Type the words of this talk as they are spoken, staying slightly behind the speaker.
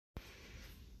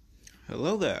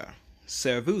Hello there,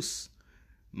 Servus.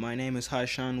 My name is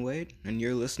Haishan Wade, and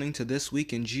you're listening to This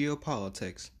Week in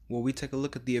Geopolitics, where we take a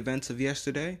look at the events of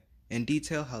yesterday and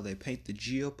detail how they paint the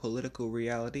geopolitical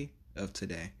reality of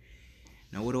today.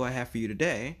 Now, what do I have for you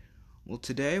today? Well,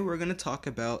 today we're going to talk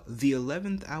about the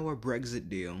 11th hour Brexit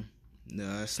deal,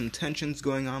 some tensions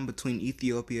going on between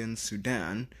Ethiopia and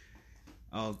Sudan.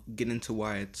 I'll get into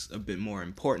why it's a bit more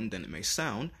important than it may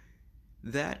sound.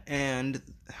 That and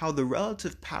how the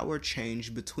relative power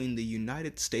change between the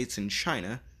United States and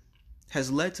China has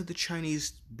led to the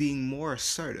Chinese being more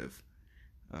assertive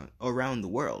around the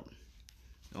world.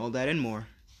 All that and more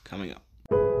coming up.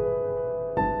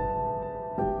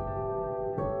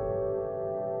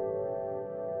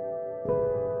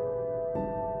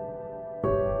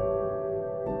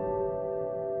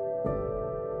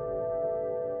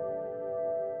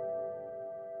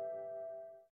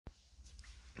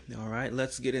 Alright,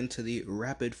 let's get into the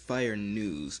rapid fire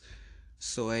news.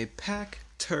 So a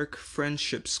Pak-Turk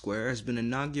Friendship Square has been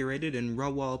inaugurated in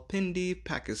Rawalpindi,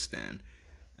 Pakistan.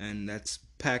 And that's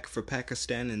Pak for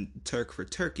Pakistan and Turk for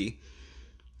Turkey.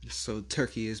 So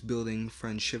Turkey is building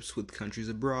friendships with countries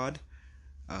abroad.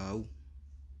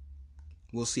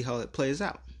 We'll see how it plays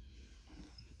out.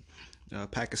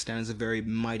 Pakistan is a very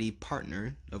mighty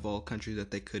partner of all countries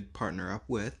that they could partner up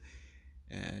with.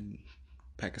 And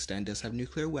Pakistan does have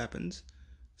nuclear weapons.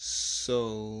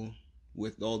 So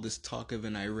with all this talk of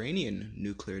an Iranian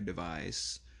nuclear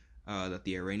device that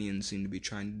the Iranians seem to be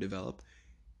trying to develop,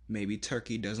 maybe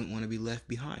Turkey doesn't want to be left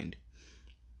behind.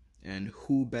 And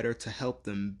who better to help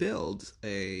them build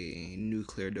a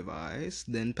nuclear device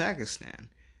than Pakistan?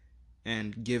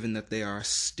 And given that they are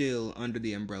still under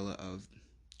the umbrella of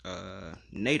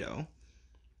NATO,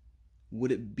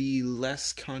 would it be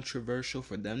less controversial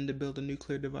for them to build a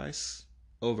nuclear device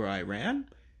over Iran?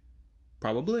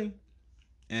 Probably.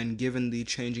 And given the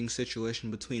changing situation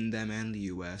between them and the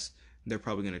US, they're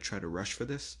probably going to try to rush for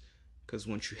this. Because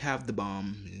once you have the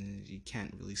bomb, you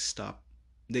can't really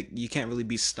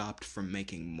be stopped from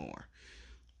making more.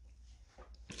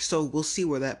 So we'll see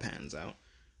where that pans out.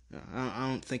 I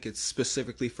don't think it's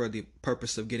specifically for the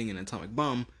purpose of getting an atomic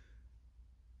bomb,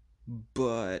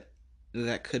 but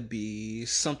that could be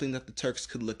something that the Turks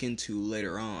could look into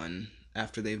later on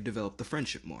after they've developed the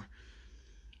friendship more.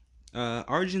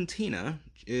 Argentina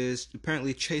is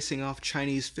apparently chasing off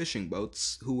Chinese fishing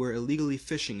boats who were illegally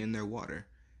fishing in their water.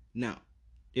 Now,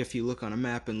 if you look on a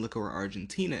map and look at where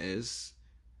Argentina is,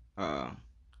 and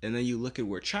then you look at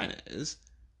where China is,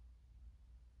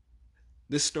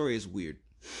 this story is weird.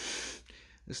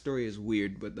 This story is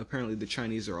weird, but apparently the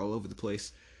Chinese are all over the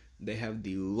place. They have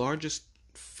the largest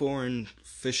foreign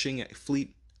fishing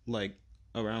fleet,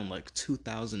 around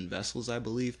 2,000 vessels, I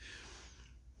believe.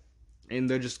 And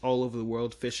they're just all over the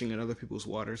world fishing in other people's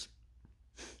waters.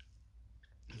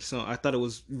 So I thought it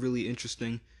was really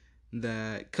interesting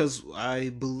that, because I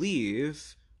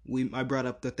believe I brought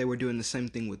up that they were doing the same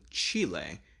thing with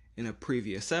Chile in a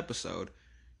previous episode.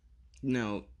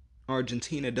 Now,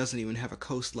 Argentina doesn't even have a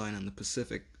coastline on the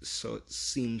Pacific, so it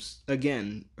seems,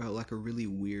 again, like a really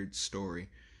weird story.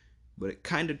 But it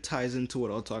kind of ties into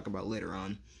what I'll talk about later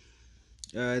on.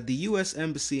 The U.S.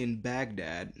 Embassy in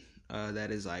Baghdad,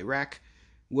 that is Iraq,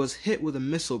 was hit with a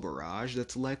missile barrage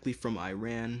that's likely from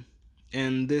Iran,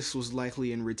 and this was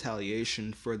likely in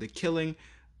retaliation for the killing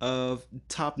of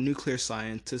top nuclear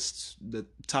scientist, the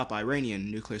top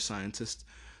Iranian nuclear scientist,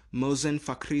 Mohsen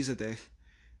Fakhrizadeh,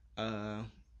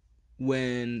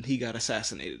 when he got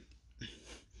assassinated.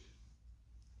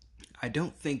 I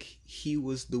don't think he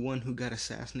was the one who got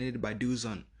assassinated by dudes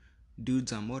on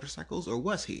motorcycles, or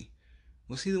was he?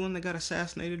 Was he the one that got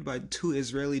assassinated by two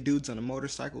Israeli dudes on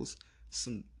motorcycles?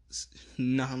 Some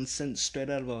nonsense straight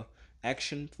out of a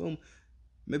action film?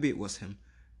 Maybe it was him.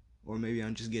 Or maybe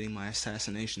I'm just getting my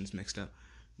assassinations mixed up.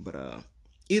 But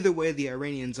either way, the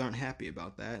Iranians aren't happy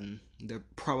about that, and they're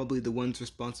probably the ones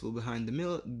responsible behind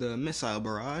the missile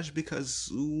barrage,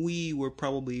 because we were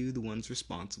probably the ones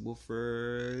responsible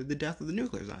for the death of the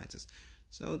nuclear scientists.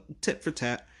 So, tit for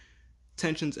tat,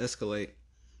 tensions escalate,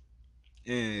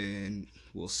 and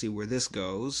we'll see where this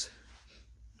goes.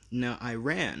 Now,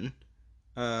 Iran,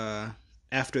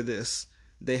 after this,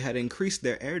 they had increased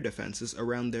their air defenses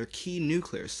around their key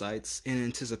nuclear sites in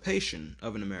anticipation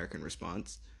of an American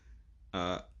response.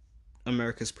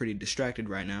 America's pretty distracted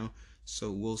right now,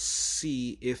 so we'll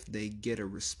see if they get a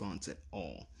response at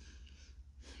all.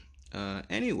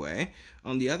 Anyway,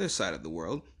 on the other side of the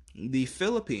world, the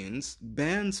Philippines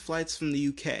bans flights from the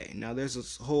UK. Now, there's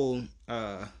this whole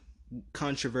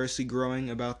controversy growing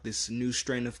about this new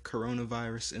strain of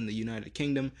coronavirus in the United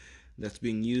Kingdom that's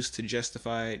being used to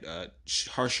justify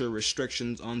harsher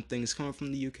restrictions on things coming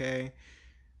from the UK.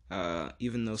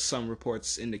 Even though some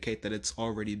reports indicate that it's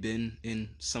already been in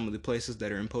some of the places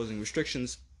that are imposing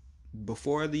restrictions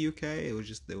before the UK. It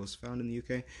was found in the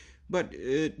UK, but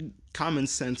common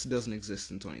sense doesn't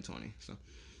exist in 2020. So,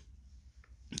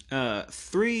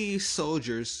 three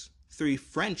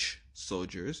French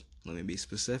soldiers, let me be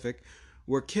specific,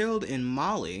 were killed in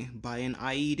Mali by an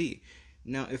IED.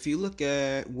 Now, if you look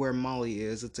at where Mali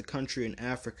is, it's a country in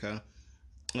Africa.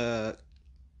 Uh,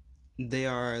 they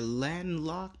are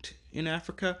landlocked in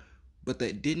Africa, but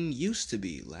they didn't used to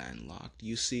be landlocked.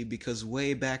 You see, because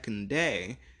way back in the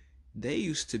day, they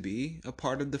used to be a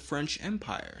part of the French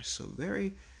Empire. So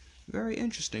very, very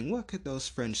interesting. What could those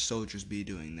French soldiers be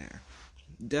doing there?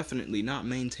 Definitely not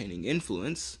maintaining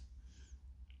influence.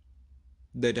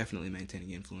 They're definitely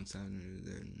maintaining influence.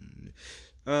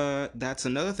 That's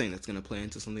another thing that's going to play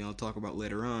into something I'll talk about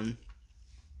later on.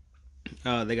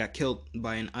 They got killed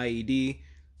by an IED,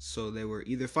 so they were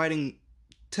either fighting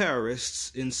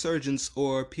terrorists, insurgents,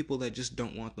 or people that just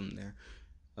don't want them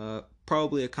there.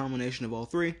 Probably a combination of all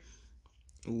three.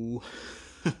 Ooh.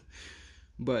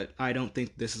 But I don't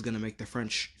think this is going to make the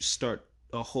French start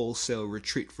a wholesale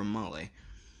retreat from Mali.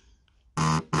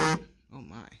 Oh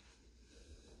my.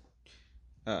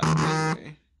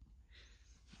 Anyway,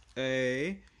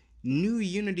 a new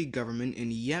unity government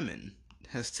in Yemen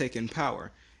has taken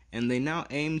power, and they now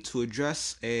aim to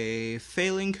address a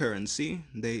failing currency.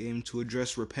 They aim to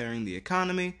address repairing the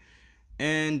economy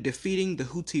and defeating the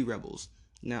Houthi rebels.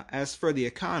 Now, as for the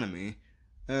economy,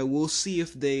 we'll see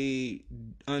if they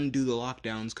undo the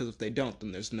lockdowns, because if they don't,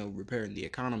 then there's no repairing the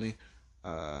economy.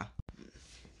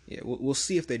 We'll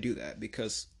see if they do that,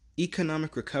 because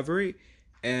economic recovery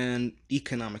and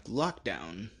economic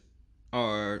lockdown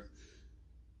are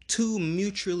two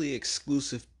mutually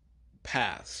exclusive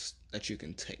paths that you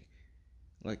can take.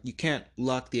 Like, you can't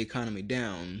lock the economy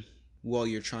down while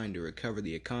you're trying to recover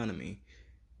the economy.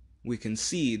 We can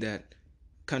see that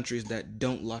countries that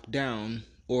don't lock down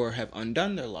or have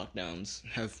undone their lockdowns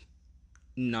have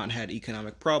not had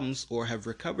economic problems or have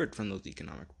recovered from those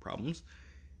economic problems.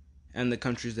 And the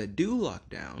countries that do lock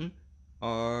down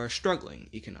are struggling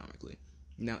economically.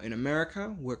 Now, in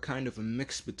America, we're kind of a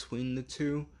mix between the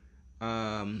two.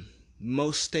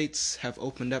 Most states have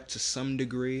opened up to some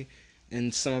degree,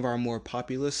 and some of our more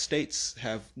populous states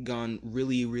have gone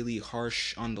really, really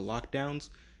harsh on the lockdowns.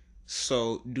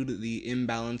 So, due to the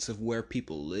imbalance of where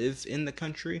people live in the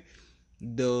country,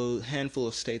 the handful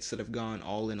of states that have gone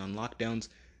all in on lockdowns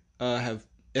have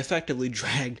effectively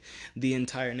dragged the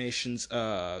entire nation's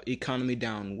economy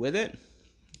down with it,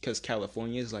 because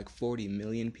California is like 40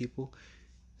 million people,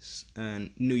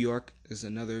 and New York is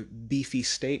another beefy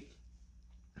state.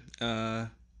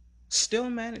 Still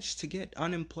managed to get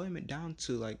unemployment down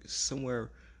to like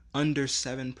somewhere under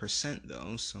 7%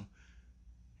 though, so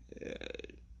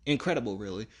incredible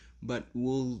really. But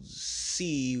we'll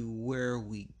see where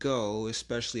we go,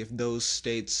 especially if those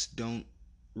states don't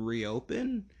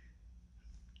reopen.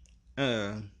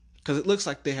 Because it looks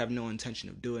like they have no intention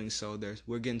of doing so.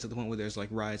 We're getting to the point where there's like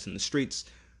riots in the streets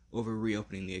over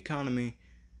reopening the economy.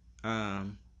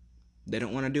 They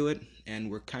don't want to do it, and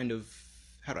we're kind of,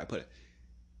 how do I put it,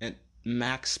 at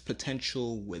max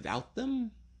potential without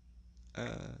them.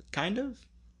 Kind of.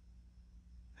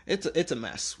 It's a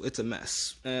mess. It's a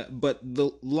mess. But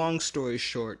the long story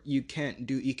short, you can't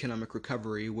do economic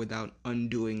recovery without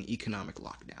undoing economic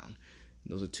lockdown.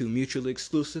 Those are two mutually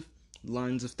exclusive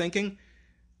lines of thinking,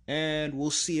 and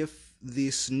we'll see if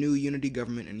this new unity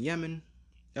government in Yemen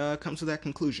comes to that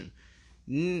conclusion.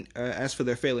 As for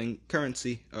their failing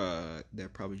currency, they're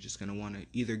probably just going to want to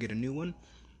either get a new one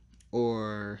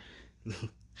or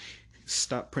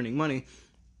stop printing money.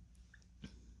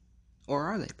 Or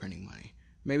are they printing money?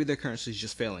 Maybe their currency is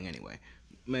just failing anyway.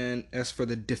 Man, as for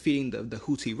the defeating the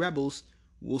Houthi rebels,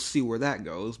 we'll see where that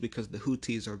goes, because the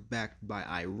Houthis are backed by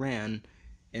Iran,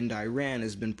 and Iran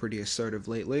has been pretty assertive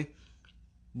lately.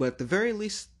 But at the very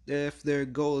least, if their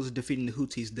goal is defeating the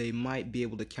Houthis, they might be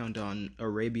able to count on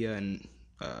Arabia and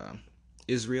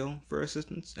Israel for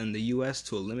assistance, and the U.S.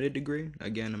 to a limited degree.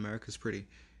 Again, America's pretty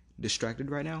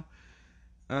distracted right now.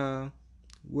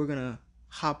 We're gonna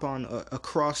hop on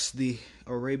across the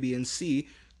Arabian Sea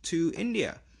to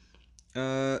India.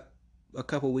 A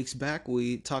couple weeks back,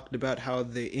 we talked about how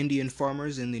the Indian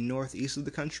farmers in the northeast of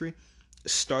the country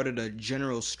started a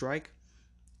general strike,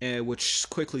 which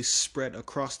quickly spread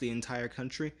across the entire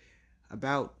country.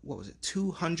 About,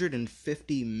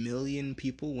 250 million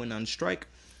people went on strike.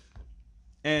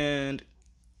 And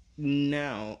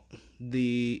now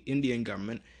the Indian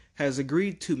government has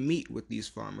agreed to meet with these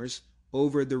farmers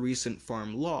over the recent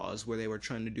farm laws where they were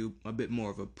trying to do a bit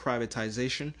more of a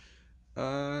privatization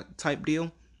type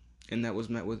deal, and that was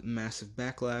met with massive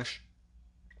backlash.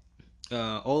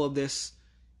 All of this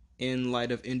in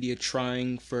light of India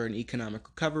trying for an economic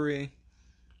recovery,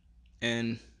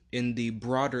 and in the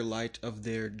broader light of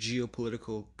their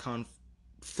geopolitical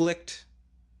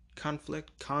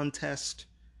contest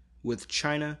with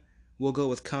China. We'll go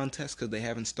with contest because they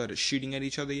haven't started shooting at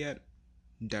each other yet,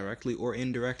 directly or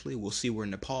indirectly. We'll see where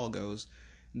Nepal goes.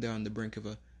 They're on the brink of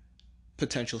a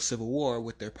potential civil war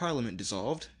with their parliament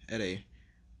dissolved at a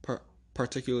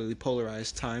particularly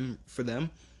polarized time for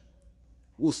them.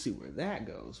 We'll see where that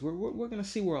goes. We're gonna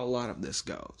see where a lot of this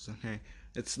goes. Okay,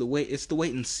 it's the wait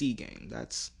and see game.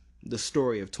 That's the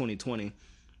story of 2020.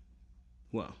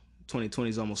 Well, 2020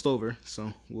 is almost over,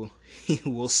 so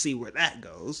we'll see where that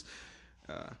goes.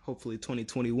 Hopefully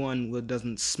 2021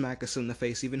 doesn't smack us in the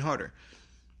face even harder.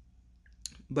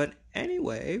 But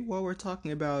anyway, while we're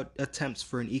talking about attempts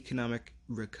for an economic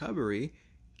recovery,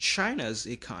 China's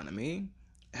economy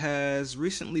has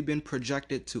recently been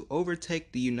projected to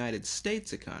overtake the United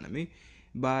States economy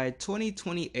by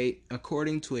 2028,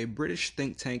 according to a British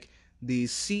think tank, the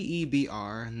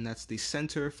CEBR, and that's the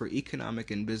Center for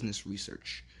Economic and Business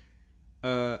Research.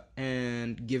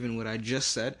 And given what I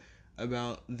just said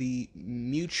about the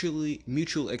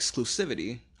mutual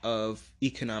exclusivity of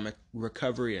economic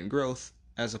recovery and growth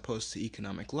as opposed to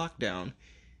economic lockdown,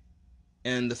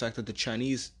 and the fact that the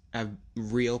Chinese have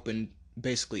reopened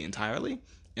basically entirely,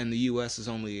 and the U.S. is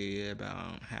only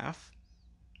about half,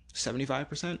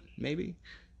 75% maybe.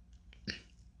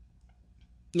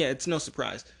 Yeah, it's no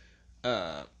surprise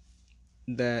that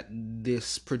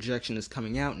this projection is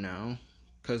coming out now,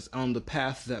 because on the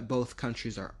path that both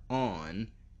countries are on,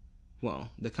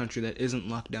 well, the country that isn't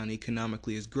locked down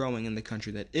economically is growing, and the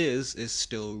country that is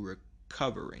still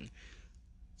recovering.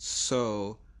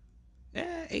 So,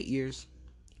 8 years.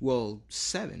 Well,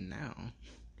 7 now.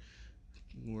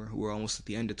 We're almost at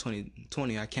the end of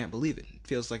 2020. I can't believe it. It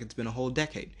feels like it's been a whole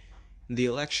decade. The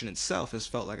election itself has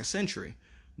felt like a century,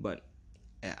 but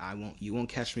you won't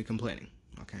catch me complaining.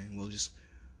 Okay,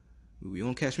 you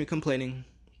won't catch me complaining.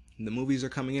 The movies are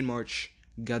coming in March.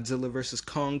 Godzilla vs.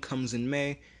 Kong comes in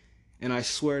May. And I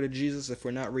swear to Jesus, if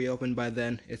we're not reopened by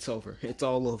then, it's over. It's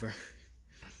all over.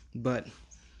 But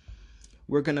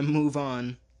we're going to move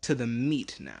on to the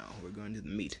meat now. We're going to the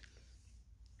meat.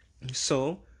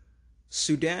 So,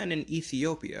 Sudan and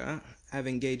Ethiopia have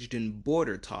engaged in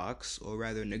border talks, or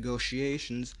rather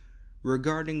negotiations,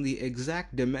 regarding the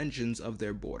exact dimensions of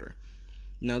their border.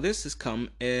 Now, this has come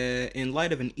in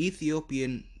light of an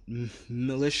Ethiopian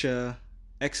militia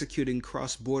executing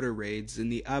cross-border raids in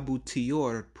the Abu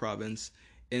Tiyor province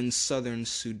in southern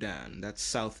Sudan. That's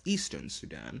southeastern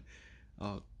Sudan.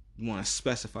 I want to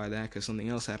specify that because something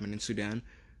else happened in Sudan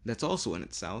that's also in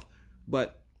its south.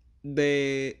 But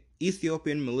the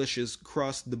Ethiopian militias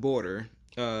crossed the border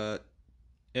in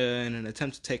an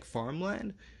attempt to take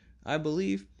farmland, I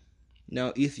believe.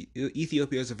 Now,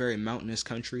 Ethiopia is a very mountainous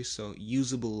country, so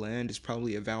usable land is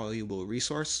probably a valuable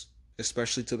resource,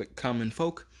 especially to the common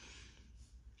folk.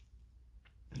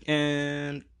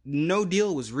 And no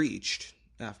deal was reached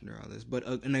after all this, but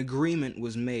an agreement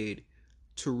was made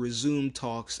to resume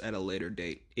talks at a later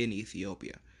date in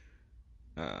Ethiopia.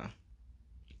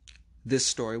 This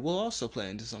story will also play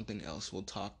into something else we'll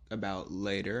talk about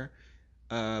later,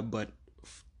 but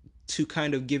to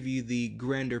kind of give you the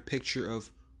grander picture of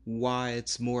why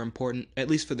it's more important, at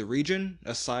least for the region,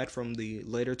 aside from the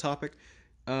later topic.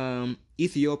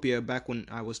 Ethiopia, back when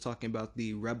I was talking about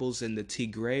the rebels in the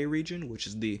Tigray region, which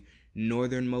is the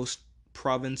northernmost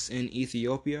province in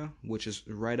Ethiopia, which is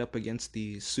right up against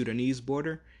the Sudanese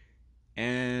border,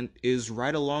 and is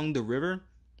right along the river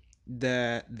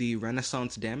that the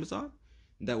Renaissance Dam is on,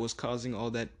 that was causing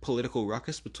all that political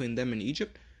ruckus between them and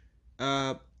Egypt.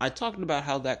 I talked about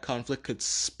how that conflict could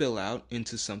spill out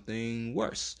into something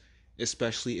worse,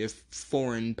 especially if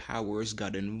foreign powers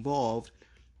got involved,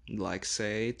 like,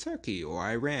 say, Turkey or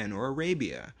Iran or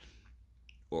Arabia,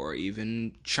 or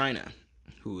even China,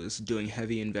 who is doing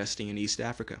heavy investing in East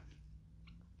Africa.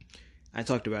 I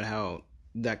talked about how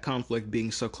that conflict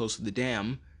being so close to the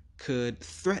dam could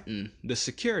threaten the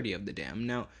security of the dam.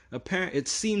 Now, it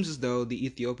seems as though the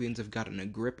Ethiopians have gotten a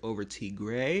grip over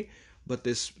Tigray, but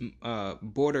this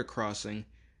border crossing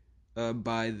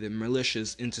by the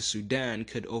militias into Sudan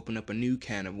could open up a new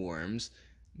can of worms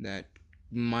that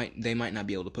they might not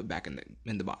be able to put back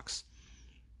in the box.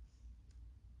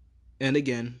 And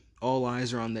again, all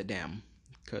eyes are on that dam,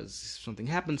 because if something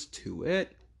happens to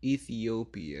it,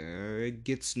 Ethiopia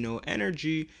gets no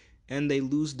energy, and they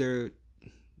lose their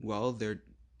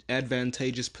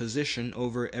advantageous position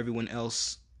over everyone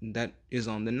else that is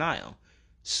on the Nile,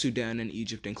 Sudan and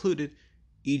Egypt included,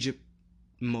 Egypt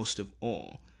most of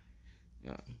all.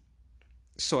 Uh,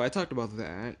 so I talked about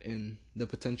that and the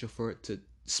potential for it to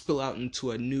spill out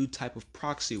into a new type of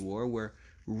proxy war where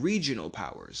regional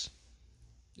powers,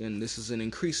 and this is an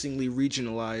increasingly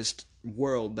regionalized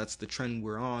world, that's the trend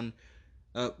we're on,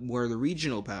 where the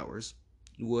regional powers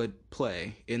would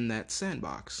play in that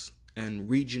sandbox, and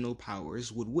regional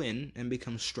powers would win and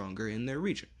become stronger in their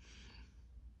region.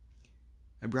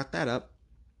 I brought that up,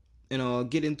 and I'll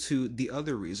get into the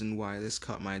other reason why this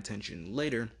caught my attention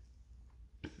later.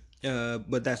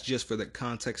 But that's just for the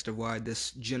context of why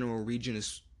this general region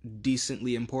is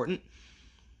decently important.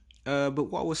 But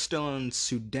while we're still in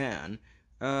Sudan,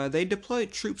 they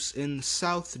deployed troops in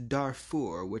South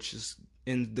Darfur, which is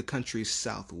in the country's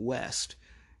southwest,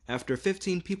 after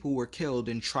 15 people were killed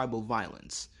in tribal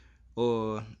violence,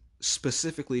 or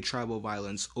specifically tribal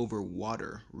violence over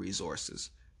water resources.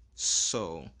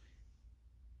 So,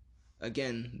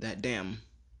 again, that dam.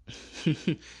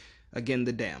 Again,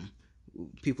 the dam.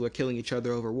 People are killing each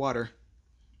other over water,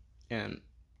 and,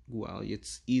 well,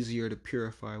 it's easier to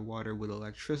purify water with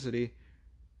electricity,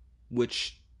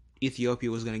 which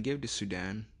Ethiopia was going to give to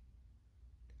Sudan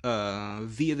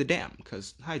via the dam,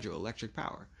 because hydroelectric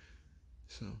power.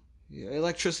 So, yeah,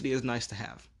 electricity is nice to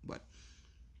have, but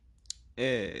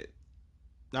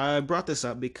I brought this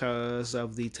up because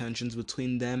of the tensions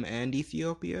between them and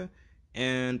Ethiopia,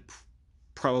 and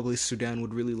probably Sudan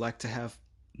would really like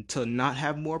to not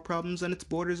have more problems in its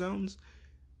border zones.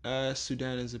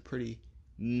 Sudan is a pretty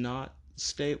not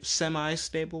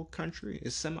semi-stable country.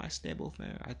 Is semi-stable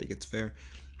fair? I think it's fair.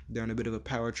 They're in a bit of a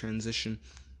power transition,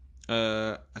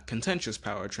 a contentious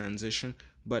power transition.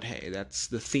 But hey, that's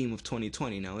the theme of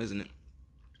 2020 now, isn't it?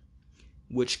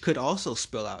 Which could also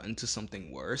spill out into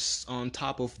something worse on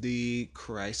top of the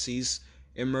crises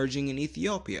emerging in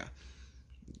Ethiopia.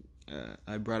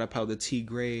 I brought up how the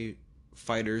Tigray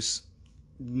fighters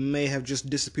may have just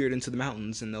disappeared into the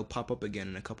mountains and they'll pop up again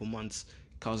in a couple months,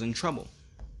 causing trouble.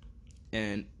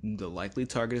 And the likely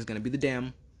target is going to be the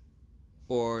dam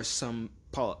or some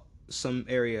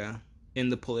area in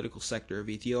the political sector of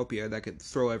Ethiopia that could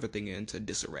throw everything into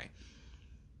disarray.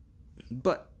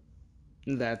 But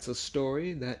that's a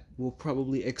story that will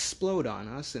probably explode on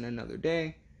us in another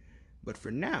day. But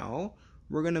for now,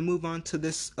 we're going to move on to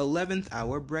this 11th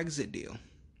hour Brexit deal.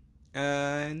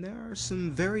 And there are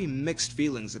some very mixed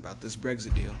feelings about this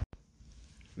Brexit deal.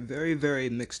 Very, very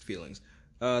mixed feelings.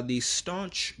 The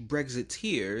staunch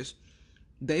Brexiteers,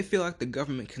 they feel like the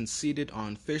government conceded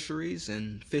on fisheries,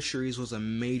 and fisheries was a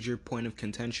major point of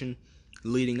contention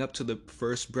leading up to the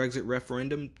first Brexit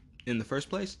referendum in the first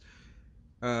place,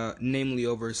 namely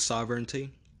over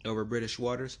sovereignty over British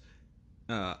waters.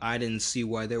 I didn't see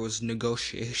why there was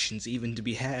negotiations even to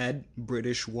be had.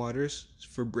 British waters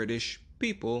for British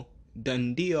people.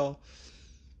 Done deal.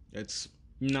 It's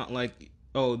not like,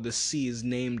 oh, the sea is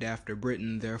named after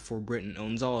Britain, therefore Britain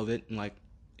owns all of it, like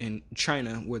in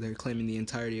China, where they're claiming the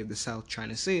entirety of the South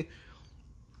China Sea.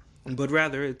 But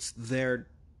rather, it's their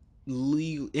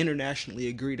internationally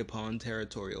agreed upon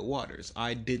territorial waters.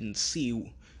 I didn't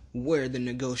see where the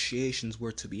negotiations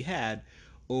were to be had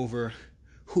over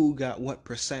who got what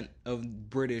percent of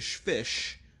British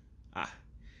fish.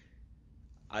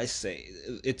 I say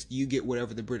it's you get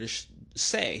whatever the British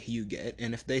say you get,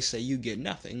 and if they say you get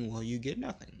nothing, well, you get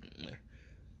nothing.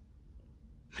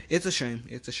 It's a shame.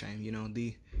 It's a shame. You know,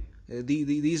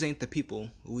 these ain't the people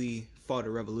we fought a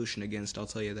revolution against. I'll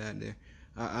tell you that.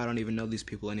 I don't even know these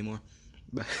people anymore.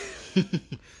 But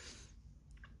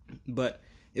but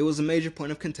it was a major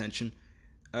point of contention,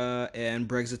 and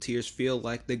Brexiteers feel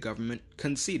like the government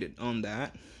conceded on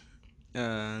that.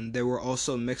 There were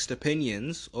also mixed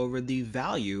opinions over the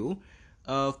value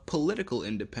of political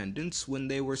independence when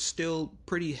they were still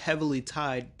pretty heavily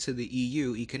tied to the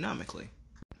EU economically.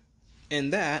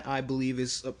 And that, I believe,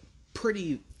 is a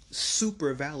pretty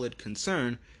super valid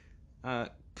concern,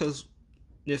 because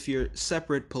if you're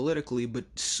separate politically but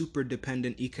super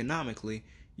dependent economically,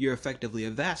 you're effectively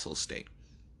a vassal state.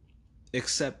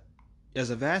 Except, as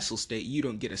a vassal state, you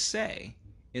don't get a say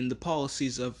in the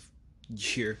policies of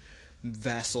your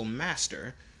vassal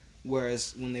master,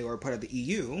 whereas when they were part of the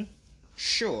EU,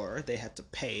 sure, they had to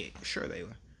pay, sure,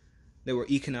 they were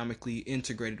economically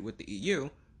integrated with the EU,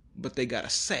 but they got a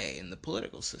say in the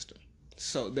political system.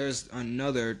 So there's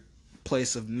another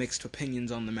place of mixed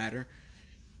opinions on the matter,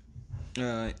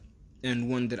 and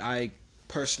one that I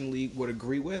personally would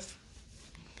agree with,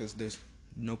 because there's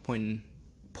no point in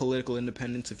political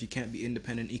independence if you can't be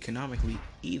independent economically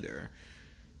either,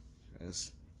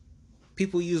 as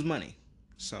people use money.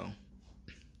 So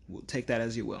we'll take that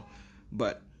as you will.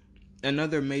 But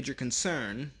another major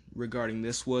concern regarding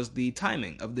this was the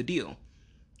timing of the deal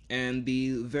and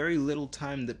the very little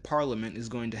time that Parliament is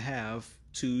going to have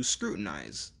to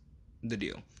scrutinize the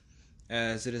deal,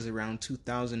 as it is around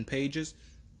 2,000 pages,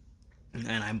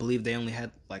 and I believe they only had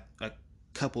like a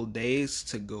couple days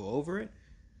to go over it.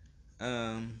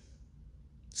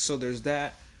 So there's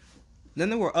that. Then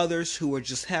there were others who were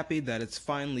just happy that it's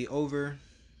finally over.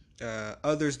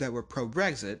 Others that were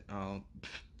pro-Brexit, I'll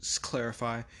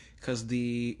clarify, because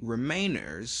the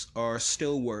Remainers are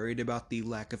still worried about the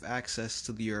lack of access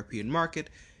to the European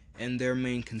market, and their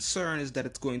main concern is that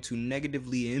it's going to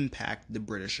negatively impact the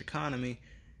British economy,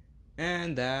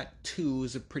 and that too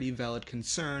is a pretty valid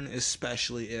concern,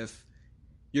 especially if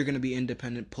you're going to be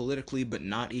independent politically but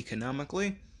not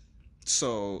economically.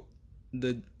 So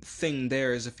the thing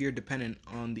there is, if you're dependent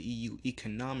on the EU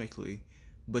economically,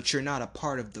 but you're not a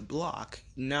part of the bloc,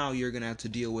 now you're going to have to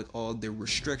deal with all the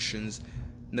restrictions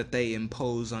that they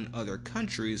impose on other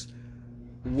countries,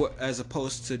 as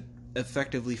opposed to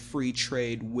effectively free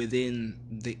trade within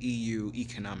the EU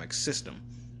economic system.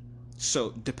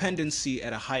 So dependency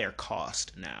at a higher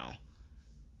cost now,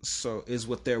 so is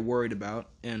what they're worried about,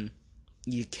 and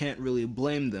you can't really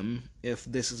blame them if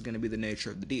this is going to be the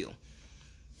nature of the deal.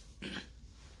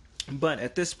 But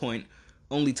at this point,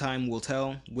 only time will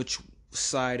tell which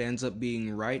side ends up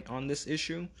being right on this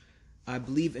issue. I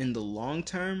believe in the long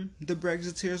term, the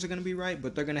Brexiteers are going to be right,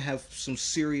 but they're going to have some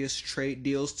serious trade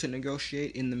deals to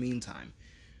negotiate in the meantime.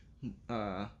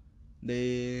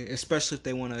 Especially if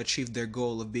they want to achieve their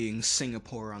goal of being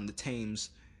Singapore on the Thames.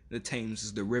 The Thames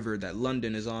is the river that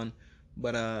London is on,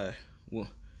 but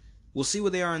we'll see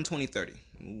where they are in 2030.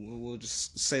 We'll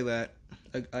just say that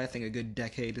I think a good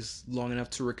decade is long enough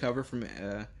to recover from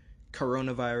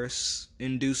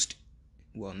coronavirus-induced,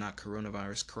 well, not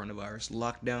coronavirus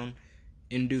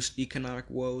lockdown-induced economic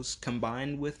woes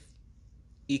combined with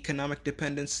economic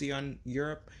dependency on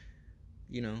Europe,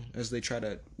 as they try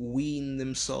to wean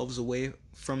themselves away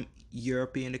from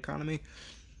European economy.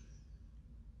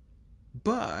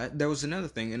 But there was another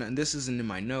thing, and this isn't in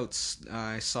my notes,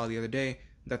 I saw the other day,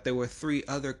 that there were 3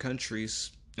 other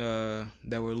countries that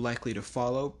were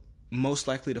most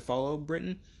likely to follow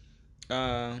Britain.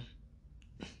 That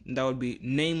would be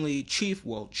namely chief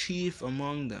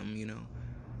among them,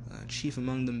 chief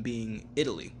among them being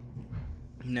Italy.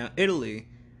 Now, Italy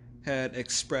had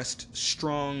expressed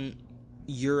strong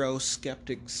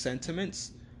Eurosceptic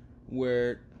sentiments,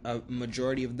 where a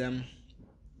majority of them,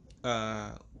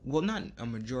 not a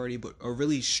majority, but a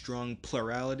really strong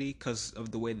plurality, because of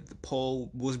the way that the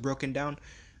poll was broken down,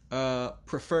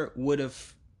 would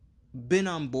have been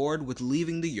on board with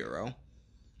leaving the euro.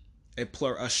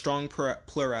 A strong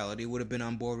plurality would have been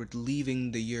on board with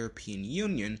leaving the European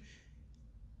Union,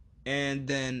 and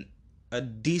then a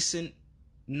decent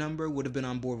number would have been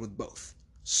on board with both.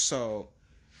 So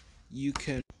you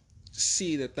can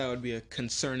see that would be a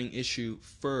concerning issue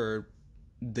for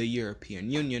the European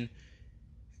Union,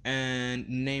 and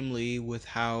namely with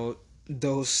how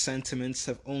those sentiments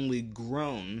have only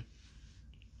grown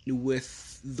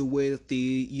with the way that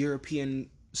the European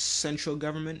central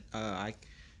government,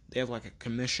 they have like a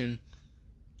commission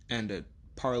and a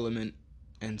parliament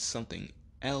and something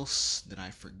else that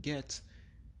I forget,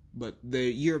 but the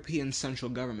European central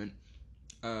government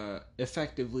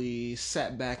effectively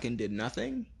sat back and did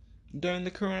nothing during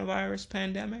the coronavirus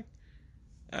pandemic,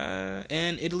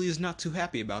 and Italy is not too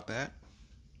happy about that.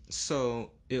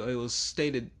 So it was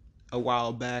stated a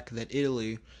while back that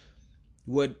Italy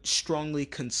would strongly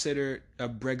consider a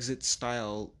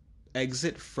Brexit-style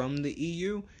exit from the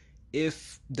EU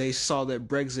if they saw that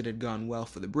Brexit had gone well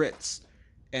for the Brits,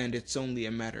 and it's only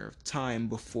a matter of time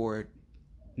before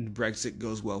Brexit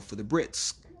goes well for the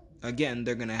Brits. Again,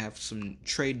 they're going to have some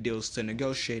trade deals to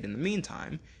negotiate in the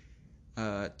meantime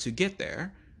to get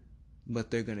there, but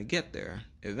they're going to get there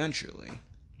eventually.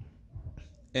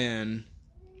 And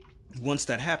once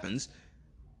that happens,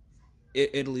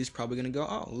 Italy's probably going to go,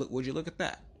 oh, would you look at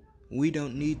that? We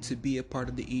don't need to be a part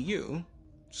of the EU,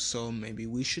 so maybe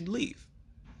we should leave.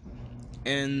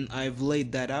 And I've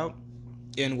laid that out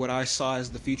in what I saw as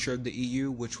the future of the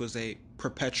EU, which was a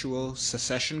perpetual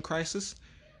secession crisis.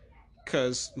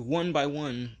 Because one by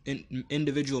one,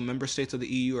 individual member states of the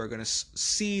EU are going to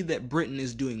see that Britain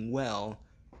is doing well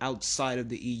outside of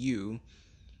the EU.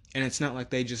 And it's not like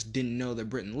they just didn't know that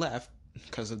Britain left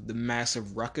because of the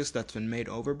massive ruckus that's been made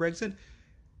over Brexit.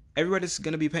 Everybody's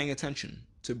going to be paying attention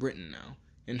to Britain now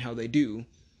and how they do.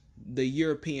 The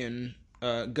European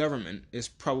government is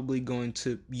probably going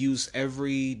to use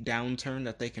every downturn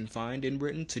that they can find in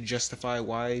Britain to justify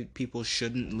why people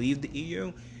shouldn't leave the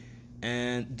EU.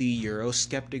 And the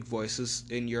Eurosceptic voices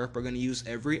in Europe are going to use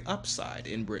every upside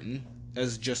in Britain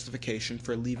as justification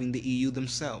for leaving the EU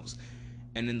themselves.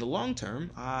 And in the long term,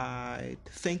 I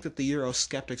think that the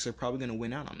Eurosceptics are probably going to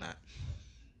win out on that.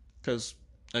 Because,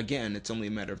 again, it's only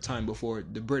a matter of time before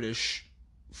the British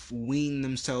wean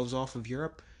themselves off of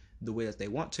Europe the way that they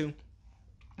want to.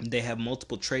 They have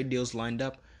multiple trade deals lined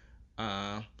up.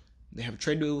 They have a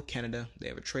trade deal with Canada. They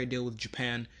have a trade deal with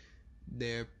Japan.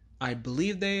 I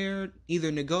believe they're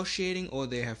either negotiating or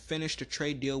they have finished a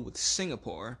trade deal with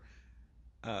Singapore.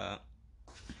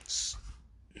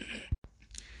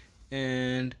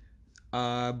 And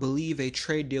I believe a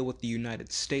trade deal with the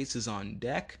United States is on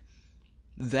deck.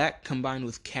 That combined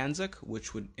with CANZUK,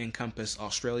 which would encompass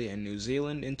Australia and New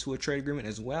Zealand into a trade agreement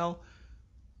as well.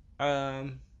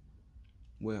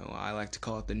 Well, I like to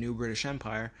call it the New British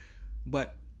Empire,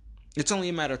 but it's only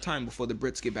a matter of time before the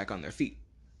Brits get back on their feet,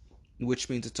 which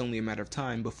means it's only a matter of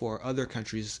time before other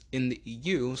countries in the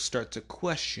EU start to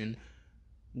question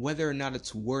whether or not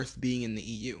it's worth being in the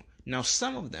EU. Now,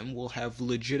 some of them will have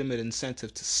legitimate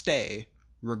incentive to stay,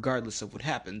 regardless of what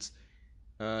happens.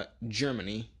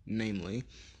 Germany, namely,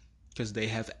 because they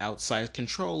have outside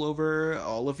control over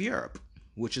all of Europe,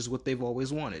 which is what they've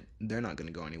always wanted. They're not going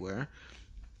to go anywhere.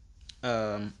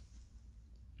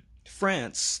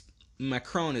 France,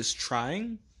 Macron is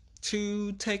trying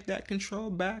to take that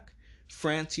control back.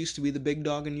 France used to be the big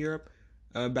dog in Europe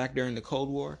back during the Cold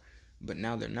War, but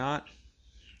now they're not.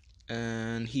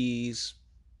 And he's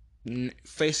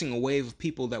facing a wave of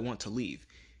people that want to leave.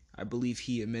 I believe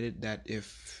he admitted that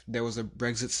if there was a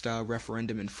Brexit-style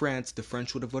referendum in France, the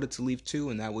French would have voted to leave too,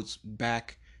 and that was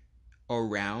back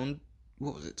around,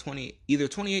 either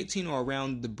 2018 or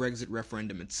around the Brexit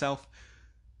referendum itself.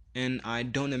 And I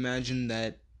don't imagine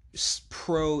that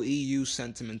pro-EU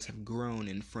sentiments have grown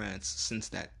in France since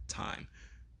that time.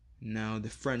 Now, the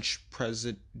French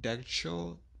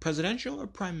presidential or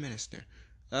prime minister?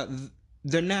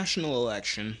 The national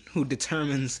election, who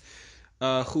determines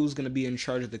who's going to be in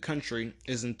charge of the country,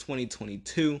 is in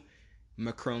 2022.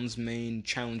 Macron's main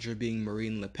challenger being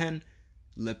Marine Le Pen.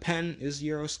 Le Pen is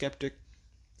Eurosceptic,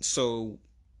 so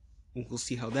we'll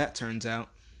see how that turns out.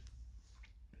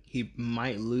 He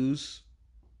might lose.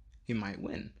 He might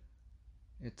win.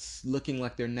 It's looking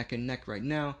like they're neck and neck right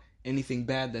now. Anything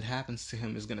bad that happens to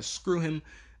him is going to screw him.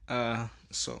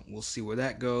 So we'll see where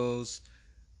that goes.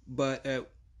 But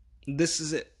this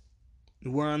is it.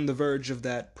 We're on the verge of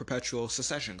that perpetual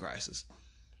secession crisis.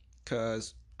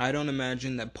 Because I don't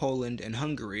imagine that Poland and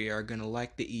Hungary are going to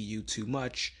like the EU too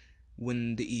much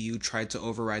when the EU tried to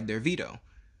override their veto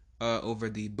over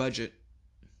the budget.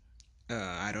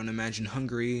 I don't imagine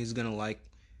Hungary is going to like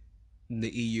the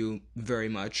EU very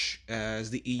much,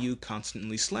 as the EU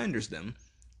constantly slanders them.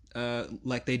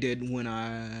 Like they did when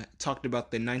I talked about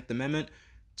the Ninth Amendment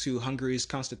to Hungary's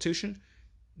constitution.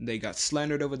 They got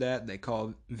slandered over that. They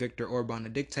call Viktor Orban a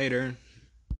dictator.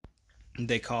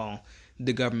 They call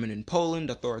the government in Poland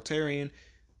authoritarian.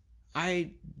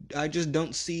 I just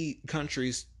don't see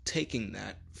countries taking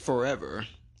that forever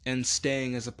and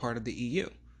staying as a part of the EU.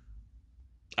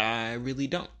 I really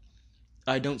don't.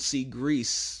 I don't see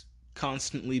Greece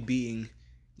constantly being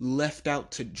left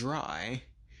out to dry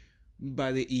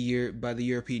by the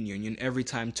European Union every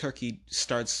time Turkey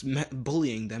starts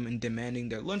bullying them and demanding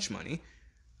their lunch money.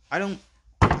 I don't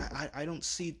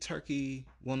see Turkey,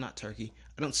 well, not Turkey,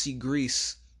 I don't see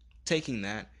Greece taking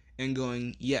that and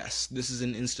going, yes, this is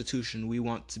an institution we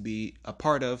want to be a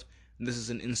part of, and this is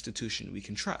an institution we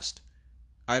can trust.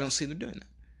 I don't see them doing that.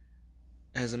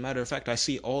 As a matter of fact, I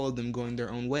see all of them going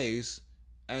their own ways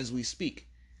as we speak.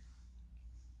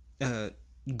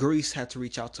 Greece had to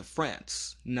reach out to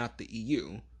France, not the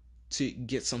EU, to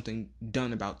get something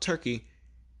done about Turkey.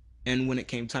 And when it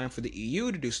came time for the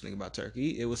EU to do something about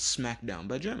Turkey, it was smacked down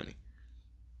by Germany.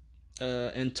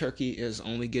 And Turkey is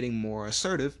only getting more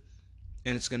assertive,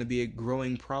 and it's going to be a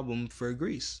growing problem for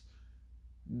Greece.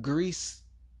 Greece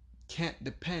can't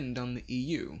depend on the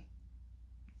EU.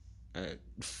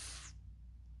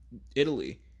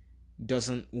 Italy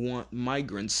doesn't want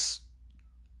migrants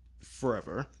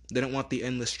forever. They don't want the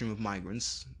endless stream of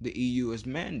migrants. The EU has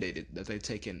mandated that they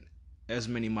take in as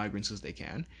many migrants as they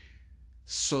can.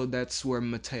 So that's where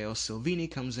Matteo Salvini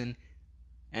comes in.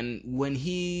 And when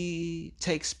he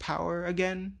takes power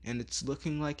again, and it's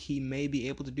looking like he may be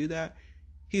able to do that,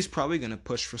 he's probably going to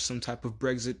push for some type of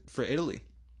Brexit for Italy.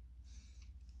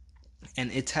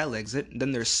 And Italexit.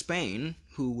 Then there's Spain,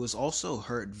 who was also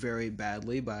hurt very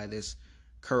badly by this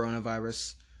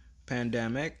coronavirus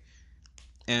pandemic.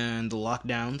 and the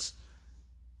lockdowns,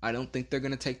 I don't think they're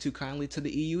going to take too kindly to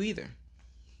the EU either.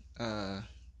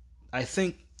 I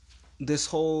think this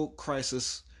whole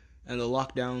crisis and the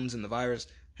lockdowns and the virus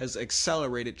has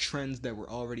accelerated trends that were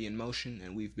already in motion,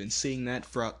 and we've been seeing that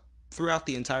throughout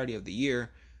the entirety of the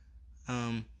year.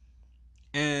 Um,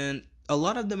 and a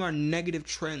lot of them are negative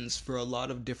trends for a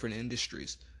lot of different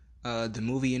industries. The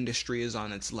movie industry is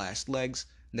on its last legs.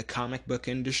 The comic book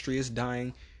industry is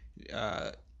dying.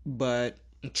 But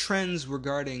trends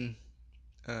regarding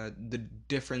the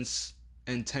difference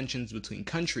and tensions between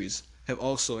countries have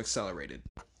also accelerated.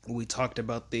 We talked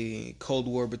about the Cold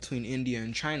War between India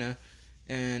and China,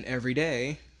 and every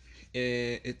day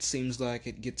it seems like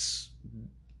it gets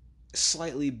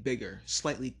slightly bigger,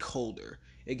 slightly colder.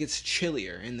 It gets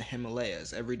chillier in the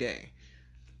Himalayas every day.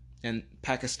 And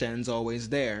Pakistan's always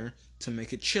there to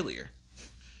make it chillier.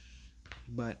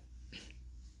 But,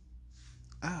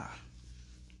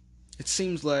 it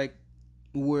seems like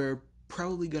we're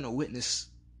probably going to witness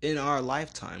in our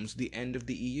lifetimes the end of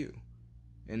the EU.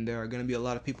 And there are going to be a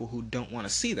lot of people who don't want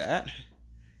to see that.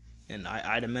 And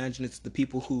I'd imagine it's the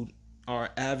people who are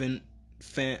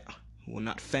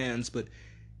not fans, but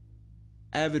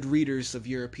avid readers of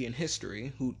European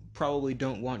history who probably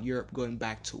don't want Europe going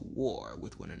back to war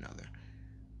with one another.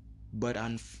 But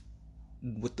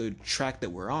with the track that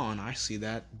we're on, I see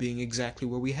that being exactly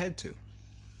where we head to.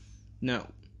 Now,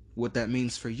 what that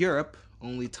means for Europe,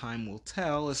 only time will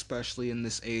tell, especially in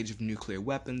this age of nuclear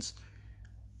weapons.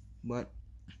 But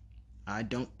I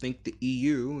don't think the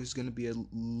EU is going to be a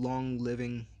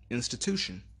long-living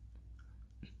institution,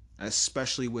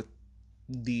 especially with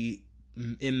the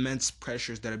immense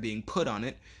pressures that are being put on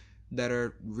it that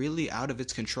are really out of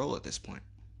its control at this point.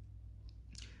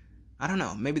 I don't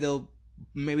know. Maybe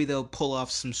they'll pull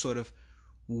off some sort of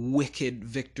wicked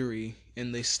victory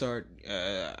and they start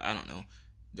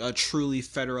truly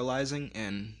federalizing,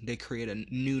 and they create a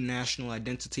new national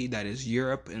identity that is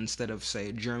Europe instead of,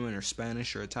 say, German or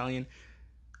Spanish or Italian.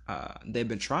 They've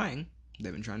been trying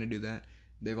to do that.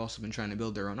 They've also been trying to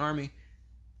build their own army.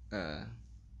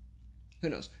 Who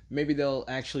knows? Maybe they'll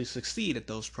actually succeed at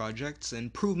those projects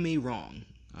and prove me wrong.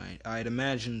 I'd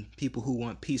imagine people who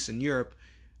want peace in Europe,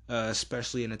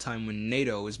 especially in a time when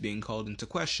NATO is being called into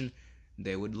question,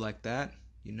 they would like that,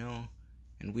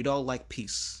 and we'd all like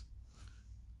peace.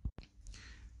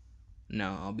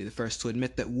 Now, I'll be the first to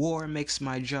admit that war makes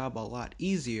my job a lot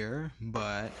easier,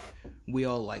 but we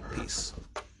all like peace.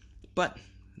 But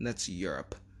that's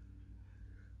Europe.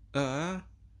 And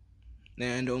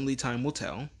only time will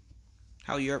tell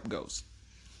how Europe goes.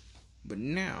 But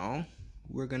now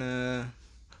we're gonna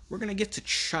get to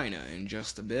China in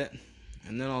just a bit,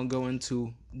 and then I'll go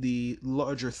into the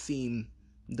larger theme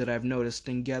that I've noticed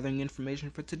in gathering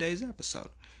information for today's episode.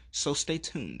 So stay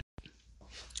tuned.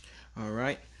 All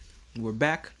right, we're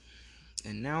back,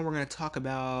 and now we're gonna talk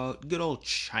about good old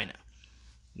China.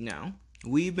 Now,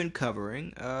 we've been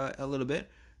covering a little bit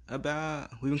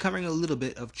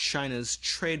of China's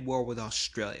trade war with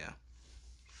Australia.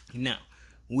 Now,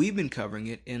 we've been covering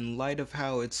it in light of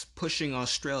how it's pushing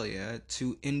Australia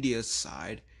to India's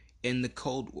side in the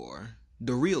Cold War,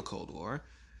 the real Cold War,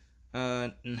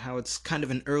 and how it's kind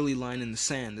of an early line in the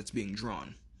sand that's being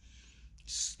drawn.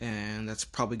 And that's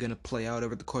probably going to play out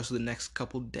over the course of the next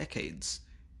couple decades,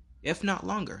 if not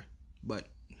longer. But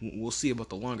we'll see about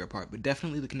the longer part, but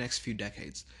definitely the next few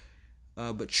decades.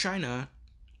 But China,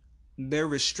 their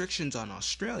restrictions on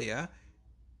Australia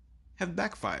have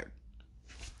backfired.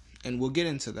 And we'll get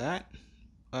into that.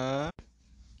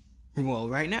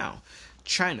 Right now,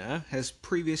 China has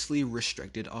previously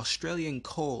restricted Australian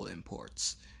coal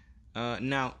imports.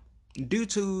 Now, due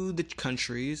to the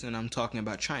country's, and I'm talking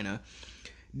about China,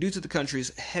 due to the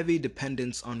country's heavy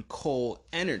dependence on coal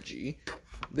energy,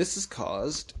 this has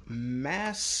caused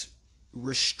mass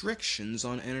restrictions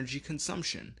on energy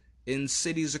consumption in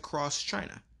cities across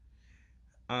China.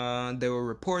 There were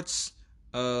reports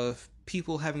of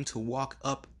people having to walk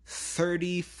up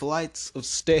 30 flights of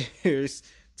stairs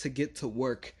to get to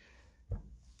work.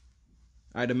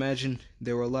 I'd imagine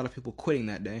there were a lot of people quitting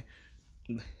that day.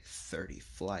 30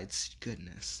 flights,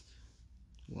 goodness.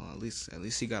 Well, at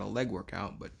least he got a leg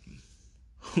workout, but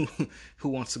who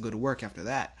wants to go to work after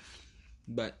that?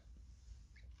 But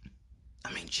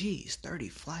I mean, geez, 30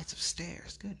 flights of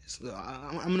stairs, goodness.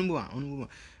 I'm gonna move on.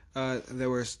 There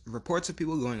was reports of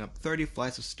people going up 30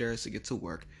 flights of stairs to get to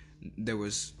work. There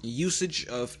was usage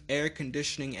of air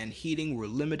conditioning and heating were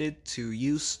limited to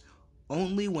use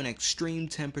only when extreme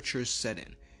temperatures set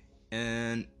in.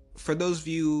 And for those of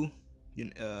you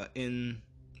in,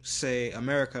 say,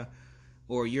 America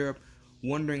or Europe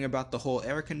wondering about the whole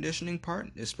air conditioning part,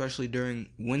 especially during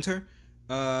winter,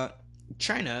 Uh,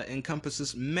 China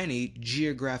encompasses many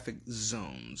geographic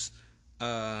zones.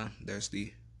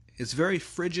 It's very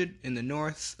frigid in the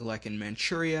north, like in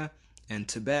Manchuria and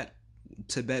Tibet.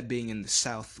 Tibet being in the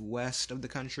southwest of the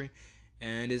country,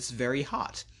 and it's very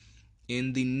hot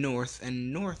in the north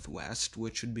and northwest,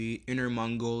 which would be Inner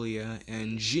Mongolia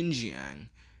and Xinjiang.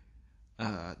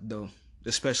 Though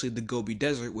especially the Gobi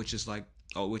Desert, which is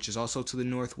also to the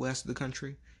northwest of the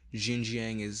country.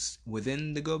 Xinjiang is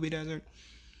within the Gobi Desert,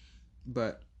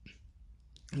 but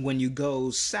when you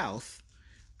go south,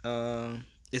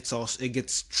 it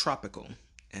gets tropical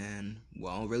and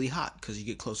really hot because you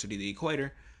get closer to the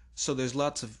equator. So there's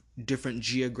lots of different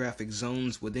geographic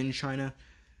zones within China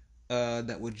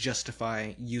that would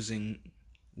justify using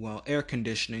air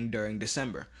conditioning during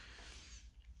December.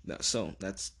 So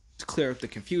that's to clear up the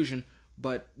confusion.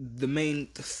 But the main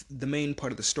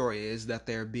part of the story is that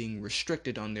they're being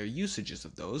restricted on their usages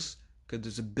of those because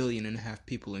there's 1.5 billion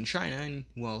people in China, and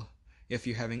if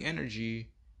you're having energy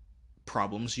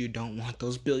problems, you don't want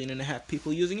those 1.5 billion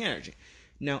people using energy.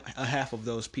 Now, a half of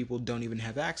those people don't even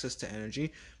have access to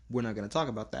energy. We're not going to talk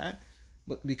about that,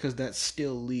 but because that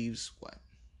still leaves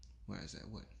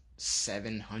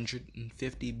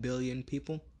 750 billion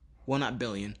people? Well, not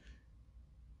billion,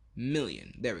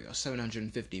 million. There we go.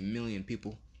 750 million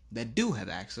people that do have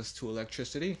access to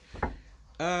electricity,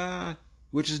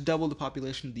 which is double the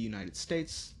population of the United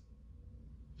States.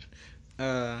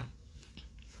 And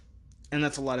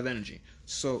that's a lot of energy.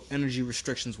 So energy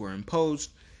restrictions were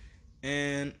imposed,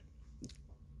 and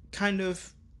kind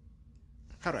of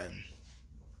how do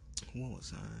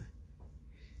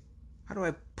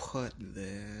I put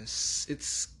this?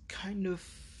 It's kind of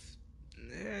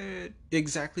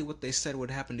exactly what they said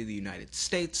would happen to the United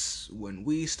States when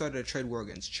we started a trade war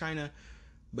against China,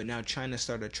 but now China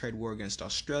started a trade war against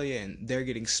Australia, and they're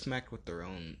getting smacked with their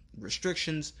own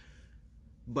restrictions.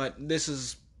 But this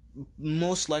is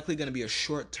most likely going to be a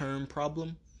short-term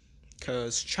problem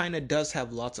because China does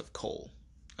have lots of coal.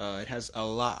 It has a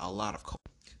lot of coal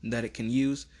that it can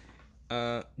use,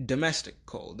 domestic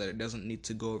coal that it doesn't need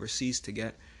to go overseas to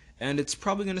get, and it's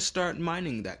probably going to start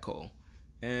mining that coal.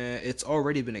 It's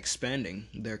already been expanding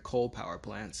their coal power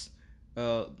plants,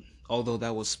 although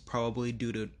that was probably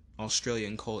due to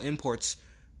Australian coal imports.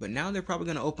 But now they're probably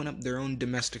going to open up their own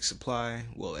domestic supply,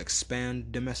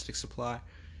 expand domestic supply,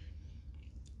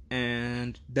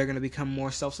 and they're going to become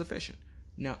more self-sufficient.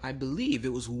 Now, I believe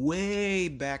it was way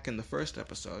back in the first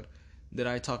episode that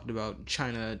I talked about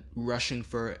China rushing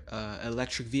for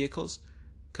electric vehicles,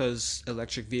 because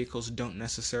electric vehicles don't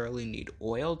necessarily need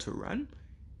oil to run,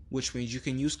 which means you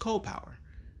can use coal power.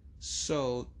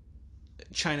 So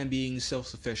China being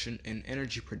self-sufficient in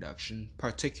energy production,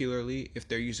 particularly if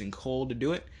they're using coal to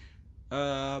do it,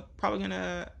 probably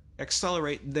gonna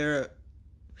accelerate their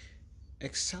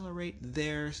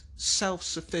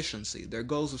self-sufficiency, their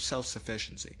goals of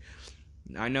self-sufficiency.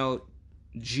 I know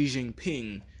Xi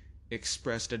Jinping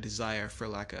expressed a desire for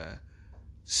like a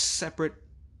separation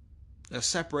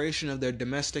of their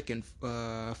domestic and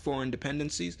foreign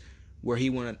dependencies, where he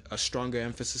wanted a stronger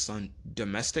emphasis on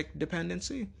domestic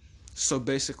dependency. So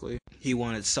basically, he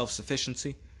wanted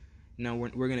self-sufficiency. Now we're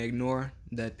going to ignore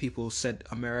that people said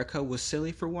America was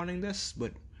silly for wanting this,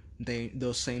 but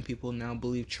those same people now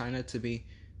believe China to be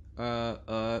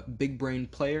a big brain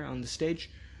player on the stage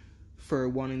for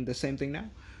wanting the same thing now.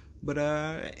 But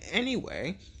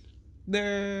anyway,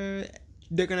 they're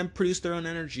going to produce their own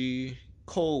energy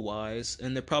coal-wise,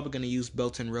 and they're probably going to use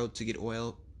Belt and Road to get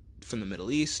oil from the Middle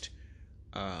East.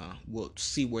 We'll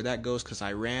see where that goes, because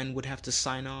Iran would have to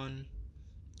sign on.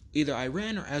 Either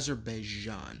Iran or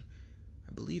Azerbaijan.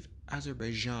 I believe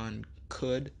Azerbaijan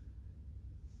could.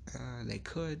 They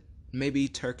could. Maybe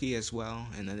Turkey as well,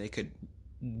 and then they could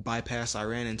bypass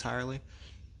Iran entirely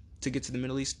to get to the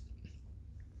Middle East.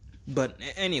 But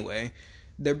anyway,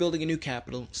 they're building a new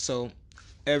capital, so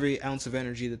every ounce of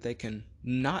energy that they can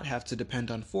not have to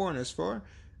depend on foreigners for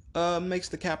makes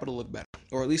the capital look better.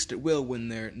 Or at least it will when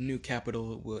their new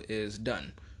capital is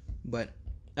done. But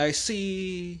I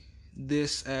see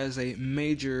this as a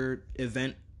major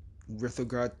event with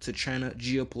regard to China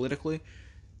geopolitically,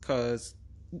 because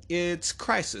it's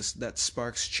crisis that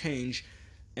sparks change,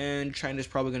 and China's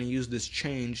probably going to use this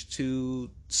change to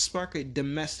spark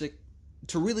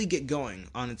to really get going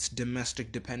on its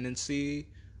domestic dependency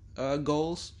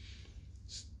goals,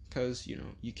 because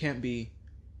you can't be.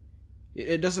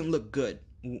 It doesn't look good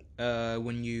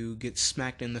when you get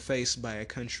smacked in the face by a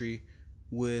country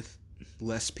with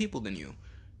less people than you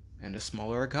and a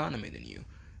smaller economy than you.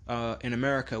 In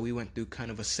America, we went through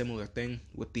kind of a similar thing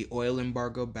with the oil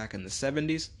embargo back in the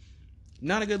 70s.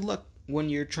 Not a good look when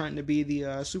you're trying to be the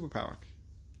superpower.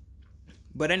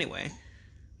 But anyway,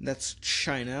 that's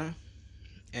China,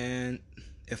 and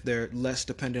if they're less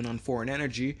dependent on foreign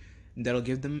energy, that'll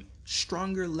give them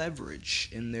stronger leverage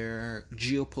in their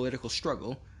geopolitical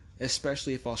struggle,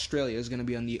 especially if Australia is going to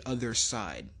be on the other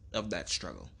side of that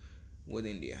struggle with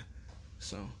India.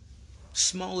 So,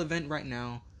 small event right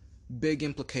now, big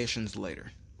implications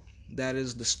later. That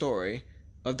is the story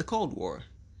of the Cold War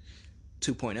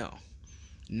 2.0.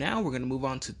 Now we're going to move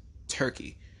on to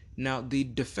Turkey. Now, the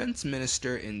defense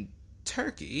minister in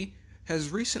Turkey has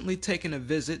recently taken a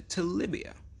visit to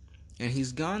Libya, and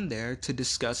he's gone there to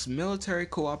discuss military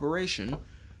cooperation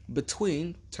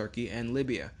between Turkey and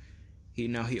Libya.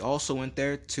 He also went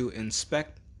there to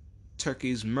inspect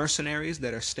Turkey's mercenaries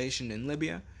that are stationed in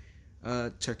Libya.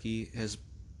 Turkey has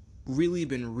really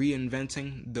been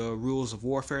reinventing the rules of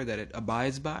warfare that it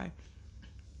abides by.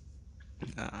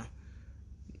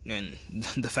 And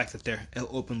the fact that they're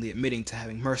openly admitting to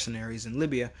having mercenaries in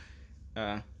Libya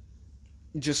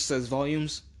just says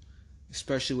volumes,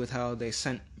 especially with how they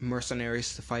sent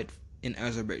mercenaries to fight in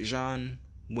Azerbaijan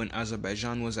when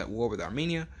Azerbaijan was at war with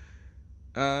Armenia.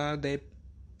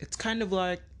 It's kind of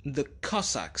like the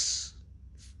Cossacks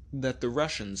that the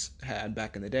Russians had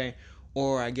back in the day,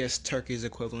 or I guess Turkey's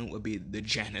equivalent would be the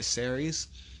Janissaries.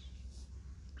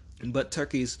 But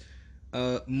Turkey's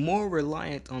more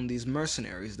reliant on these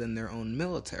mercenaries than their own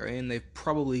military, and they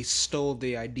probably stole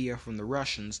the idea from the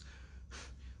Russians,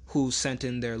 who sent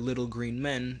in their little green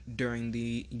men during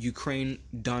the Ukraine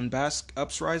Donbass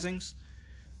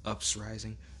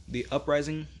the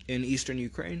uprising in eastern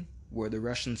Ukraine, where the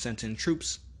Russians sent in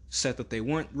troops, said that they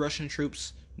weren't Russian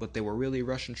troops, but they were really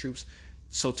Russian troops.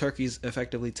 So Turkey's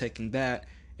effectively taking that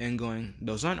and going,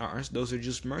 those aren't ours, those are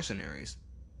just mercenaries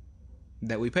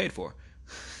that we paid for.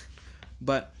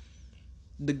 But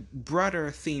the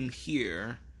broader theme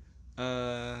here,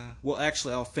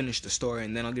 I'll finish the story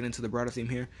and then I'll get into the broader theme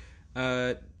here.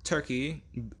 Turkey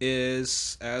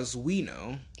is, as we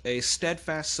know, a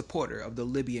steadfast supporter of the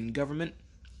Libyan government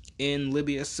in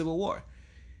Libya's civil war.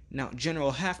 Now,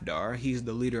 General Haftar, he's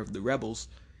the leader of the rebels,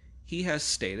 he has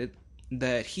stated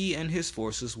that he and his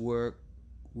forces were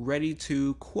ready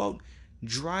to, quote,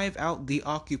 drive out the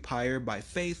occupier by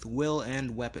faith, will,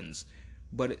 and weapons.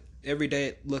 But every day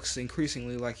it looks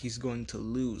increasingly like he's going to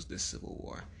lose this civil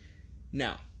war.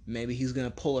 Now, maybe he's going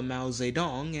to pull a Mao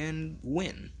Zedong and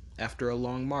win after a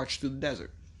long march through the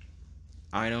desert.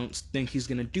 I don't think he's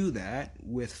going to do that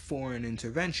with foreign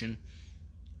intervention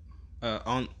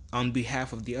on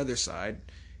behalf of the other side.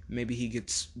 Maybe he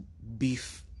gets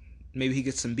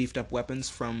some beefed up weapons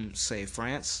from, say,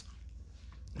 France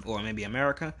or maybe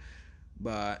America,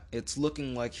 but it's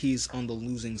looking like he's on the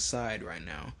losing side right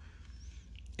now.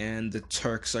 And the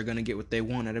Turks are going to get what they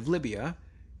want out of Libya,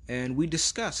 and we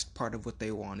discussed part of what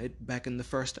they wanted back in the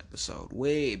first episode,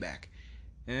 way back.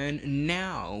 And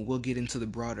now we'll get into the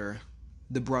broader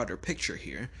picture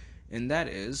here, and that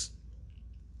is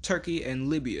Turkey and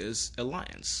Libya's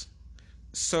alliance.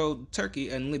 So Turkey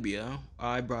and Libya,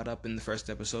 I brought up in the first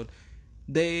episode,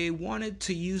 they wanted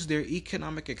to use their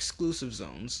economic exclusive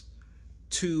zones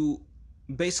to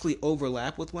basically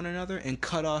overlap with one another and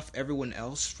cut off everyone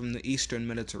else from the Eastern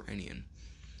Mediterranean,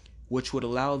 which would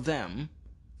allow them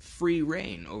free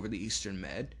reign over the Eastern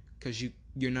Med, because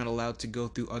you're not allowed to go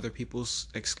through other people's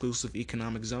exclusive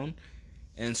economic zone.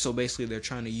 And so basically they're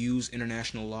trying to use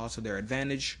international law to their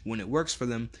advantage when it works for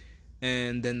them,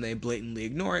 and then they blatantly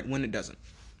ignore it when it doesn't.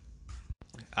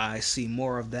 I see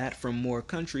more of that from more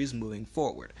countries moving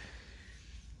forward.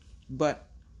 But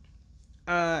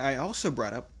I also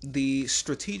brought up the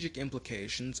strategic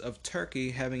implications of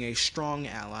Turkey having a strong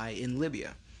ally in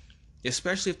Libya,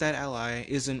 especially if that ally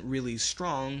isn't really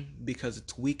strong because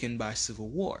it's weakened by civil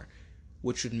war,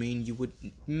 which would mean you would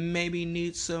maybe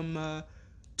need some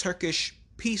Turkish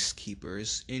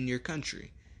peacekeepers in your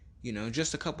country.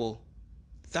 Just a couple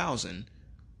thousand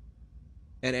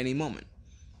at any moment.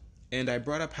 And I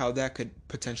brought up how that could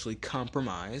potentially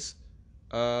compromise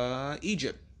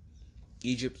Egypt.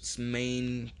 Egypt's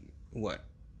main,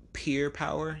 peer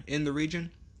power in the region.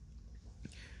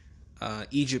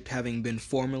 Egypt having been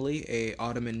formerly a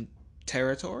Ottoman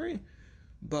territory,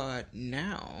 but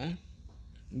now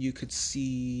you could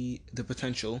see the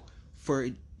potential for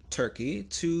Turkey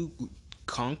to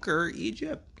conquer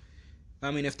Egypt.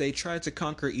 I mean, if they tried to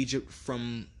conquer Egypt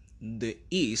from the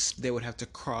east, they would have to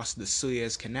cross the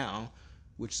Suez Canal,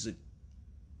 which is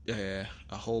a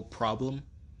whole problem.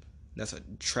 That's a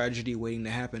tragedy waiting to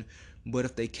happen. But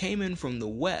if they came in from the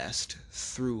west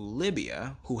through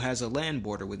Libya, who has a land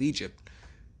border with Egypt,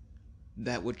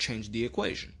 that would change the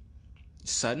equation.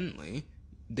 Suddenly,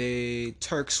 the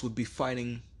Turks would be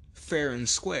fighting fair and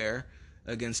square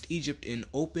against Egypt in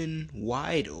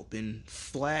wide open,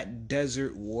 flat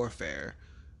desert warfare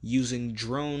using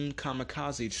drone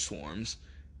kamikaze swarms,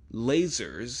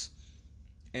 lasers,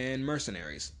 and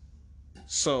mercenaries.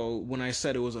 So when I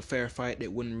said it was a fair fight,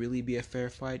 it wouldn't really be a fair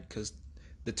fight because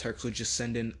the Turks would just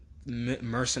send in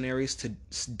mercenaries to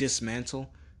dismantle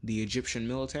the Egyptian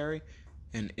military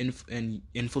and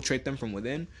infiltrate them from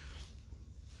within.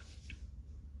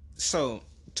 So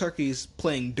Turkey's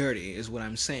playing dirty is what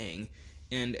I'm saying,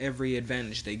 and every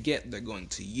advantage they get, they're going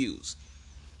to use.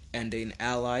 And an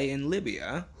ally in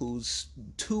Libya who's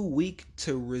too weak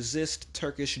to resist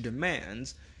Turkish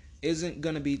demands isn't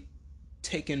going to be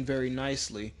taken very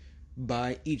nicely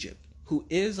by Egypt, who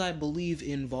is, I believe,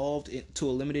 involved to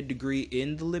a limited degree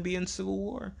in the Libyan civil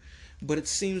war, but it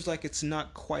seems like it's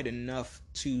not quite enough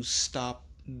to stop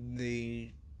the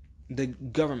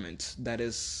government that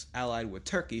is allied with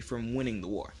Turkey from winning the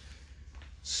war.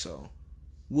 So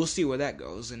we'll see where that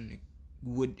goes. And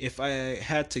if I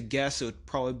had to guess, it would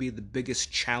probably be the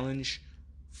biggest challenge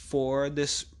for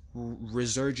this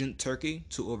resurgent Turkey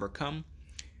to overcome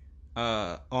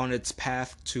on its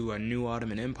path to a new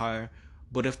Ottoman Empire.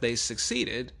 But if they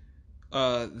succeeded,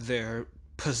 their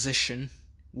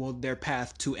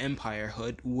path to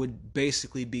empirehood would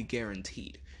basically be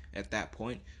guaranteed at that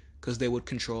point, because they would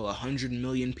control 100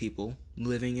 million people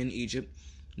living in Egypt.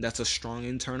 That's a strong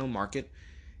internal market.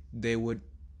 They would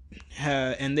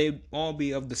and they'd all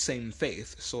be of the same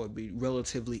faith, so it'd be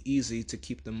relatively easy to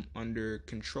keep them under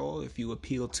control if you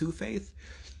appeal to faith.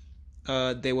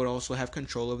 They would also have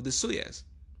control of the Suez,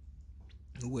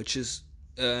 which is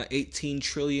 18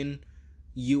 trillion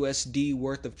USD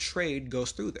worth of trade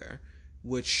goes through there,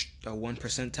 which a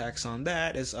 1% tax on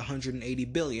that is 180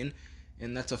 billion,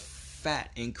 and that's a fat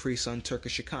increase on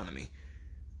Turkish economy.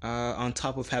 On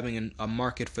top of having a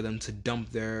market for them to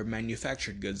dump their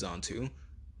manufactured goods onto,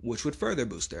 which would further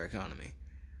boost their economy.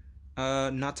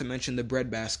 Not to mention the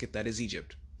breadbasket that is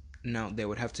Egypt. Now, they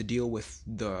would have to deal with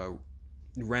the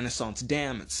Renaissance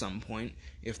Dam at some point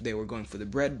if they were going for the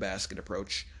breadbasket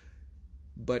approach,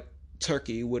 but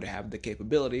Turkey would have the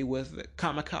capability with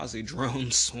kamikaze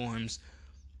drone swarms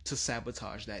to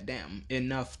sabotage that dam,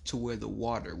 enough to where the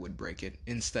water would break it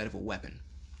instead of a weapon.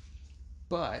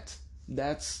 But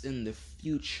that's in the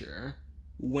future,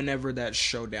 whenever that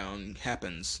showdown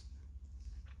happens.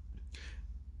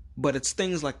 But it's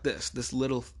things like this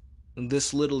little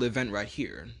event right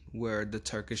here, where the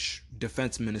Turkish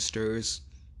defense minister is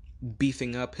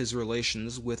beefing up his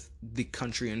relations with the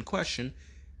country in question,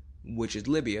 which is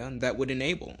Libya, that would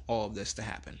enable all of this to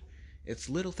happen. It's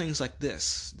little things like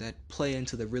this that play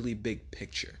into the really big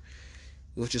picture,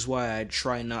 which is why I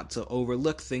try not to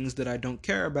overlook things that I don't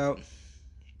care about.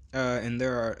 And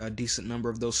there are a decent number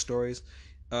of those stories.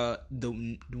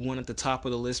 The one at the top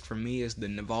of the list for me is the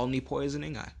Navalny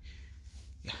poisoning.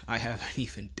 I haven't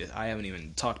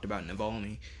even talked about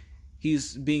Navalny.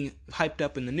 He's being hyped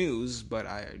up in the news, but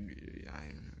I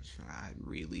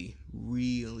really,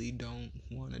 really don't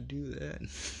want to do that.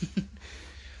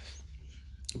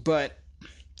 But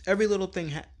every little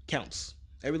thing counts.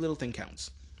 Every little thing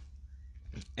counts.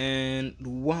 And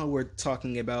while we're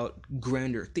talking about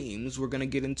grander themes, we're going to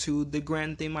get into the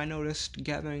grand theme I noticed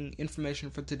gathering information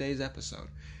for today's episode.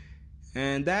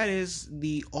 And that is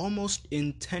the almost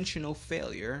intentional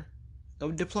failure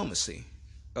of diplomacy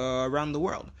around the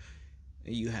world.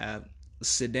 You have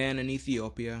Sudan and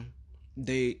Ethiopia.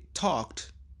 They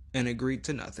talked and agreed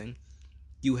to nothing.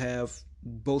 You have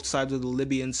both sides of the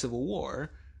Libyan civil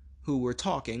war who were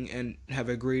talking and have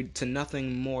agreed to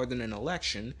nothing more than an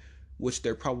election, which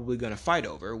they're probably going to fight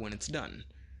over when it's done.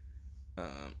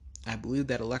 I believe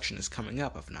that election is coming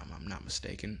up, if I'm not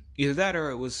mistaken. Either that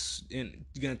or it was going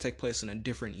to take place in a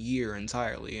different year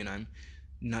entirely, and I'm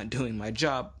not doing my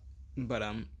job, but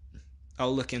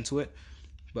I'll look into it.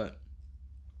 But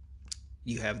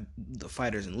you have the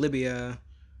fighters in Libya,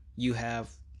 you have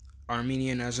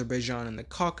Armenia and Azerbaijan in the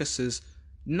Caucasus.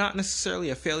 Not necessarily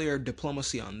a failure of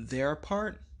diplomacy on their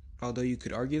part, although you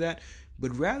could argue that,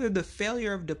 but rather the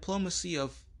failure of diplomacy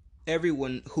of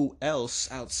everyone who else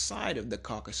outside of the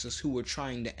Caucasus who were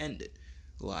trying to end it,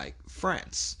 like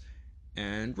France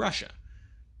and Russia.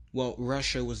 Well,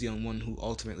 Russia was the only one who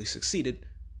ultimately succeeded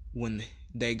when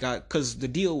they got, because the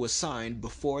deal was signed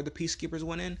before the peacekeepers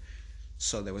went in,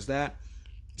 so there was that.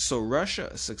 So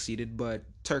Russia succeeded, but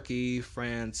Turkey,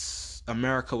 France,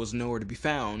 America was nowhere to be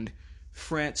found.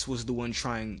 France was the one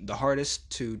trying the hardest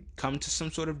to come to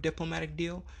some sort of diplomatic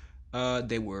deal.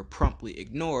 They were promptly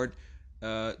ignored.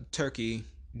 Turkey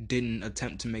didn't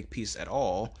attempt to make peace at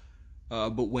all.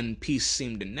 But when peace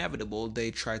seemed inevitable,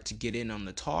 they tried to get in on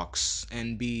the talks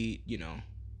and be,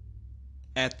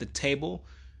 at the table,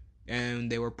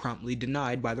 and they were promptly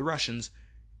denied by the Russians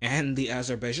and the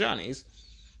Azerbaijanis,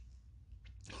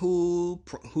 who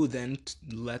then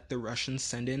let the Russians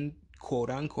send in quote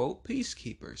unquote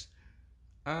peacekeepers.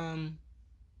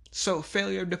 So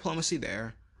failure of diplomacy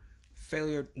there,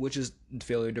 failure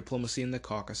of diplomacy in the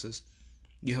Caucasus.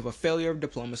 You have a failure of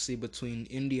diplomacy between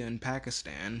India and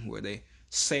Pakistan, where they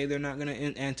say they're not going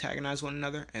to antagonize one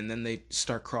another, and then they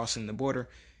start crossing the border.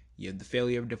 You have the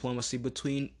failure of diplomacy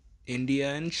between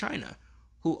India and China,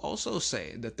 who also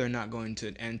say that they're not going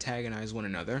to antagonize one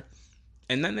another,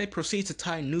 and then they proceed to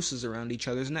tie nooses around each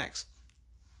other's necks.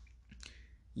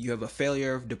 You have a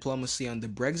failure of diplomacy on the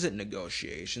Brexit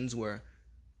negotiations, where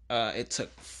it took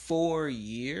 4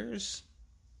 years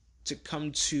to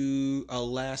come to a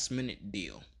last-minute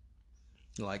deal.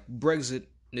 Like, Brexit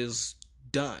is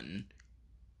done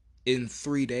in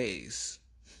 3 days.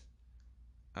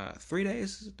 3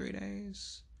 days? 3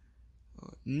 days?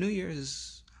 New Year's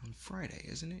is on Friday,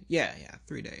 isn't it? Yeah,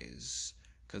 3 days.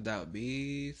 Because that would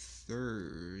be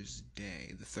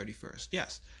Thursday, the 31st.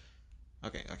 Yes.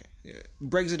 Okay. Yeah.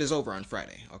 Brexit is over on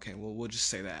Friday. Okay, well, we'll just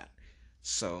say that.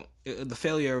 So, the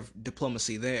failure of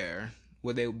diplomacy there,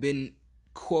 where they've been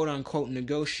quote-unquote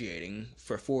negotiating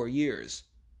for 4 years,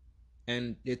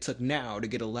 and it took now to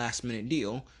get a last-minute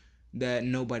deal that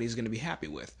nobody's going to be happy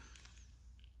with.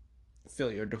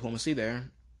 Failure of diplomacy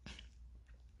there.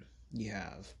 You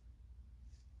have...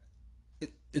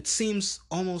 It seems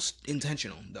almost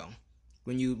intentional, though.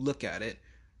 When you look at it,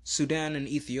 Sudan and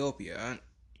Ethiopia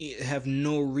have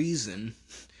no reason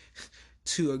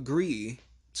to agree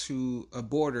to a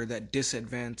border that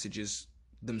disadvantages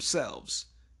themselves.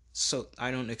 So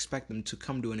I don't expect them to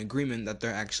come to an agreement that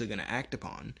they're actually going to act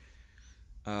upon.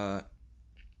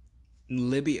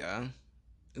 Libya,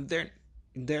 they're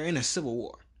in a civil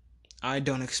war. I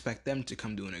don't expect them to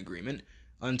come to an agreement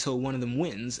until one of them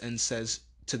wins and says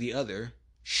to the other,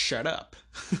 shut up.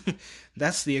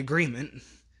 That's the agreement.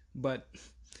 But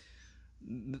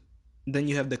then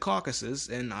you have the Caucasus,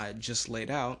 and I just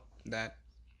laid out that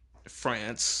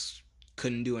France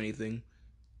couldn't do anything.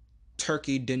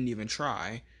 Turkey didn't even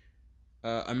try.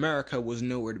 America was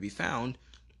nowhere to be found.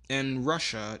 And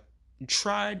Russia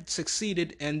tried,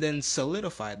 succeeded, and then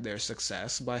solidified their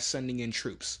success by sending in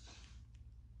troops.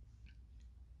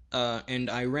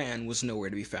 And Iran was nowhere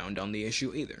to be found on the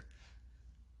issue either.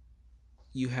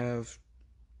 You have...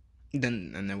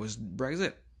 and there was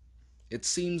Brexit. It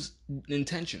seems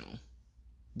intentional,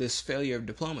 this failure of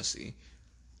diplomacy,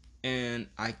 and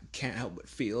I can't help but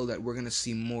feel that we're going to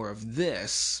see more of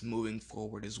this moving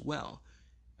forward as well,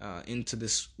 into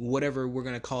this, whatever we're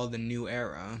going to call the new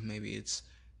era. Maybe it's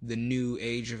the new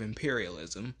age of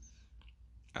imperialism.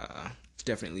 It's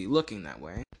definitely looking that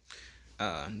way.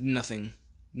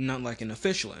 Not like an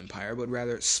official empire, but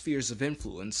rather spheres of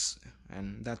influence,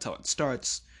 and that's how it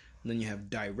starts. And then you have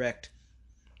direct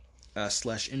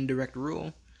 / indirect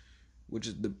rule, which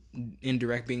is the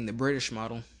indirect being the British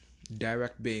model,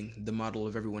 direct being the model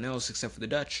of everyone else except for the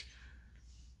Dutch.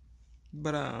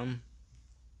 But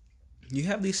you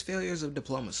have these failures of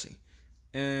diplomacy,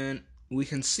 and we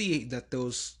can see that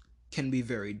those can be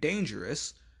very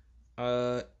dangerous.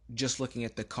 Just looking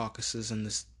at the Caucasus and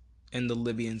the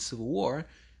Libyan civil war,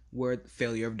 where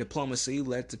failure of diplomacy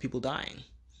led to people dying,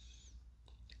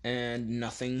 and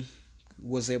nothing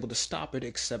was able to stop it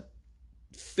except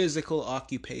physical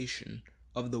occupation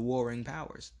of the warring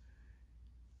powers.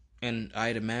 And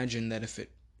I'd imagine that if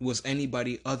it was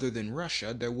anybody other than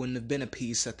Russia, there wouldn't have been a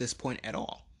peace at this point at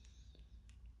all.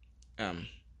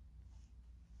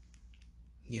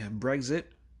 You have Brexit,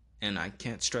 and I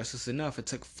can't stress this enough, it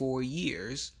took 4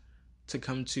 years to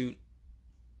come to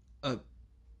a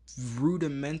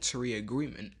rudimentary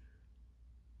agreement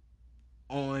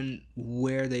on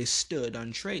where they stood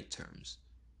on trade terms.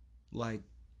 Like,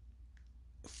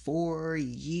 4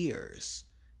 years.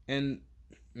 And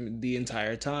the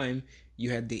entire time, you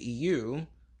had the EU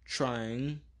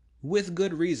trying, with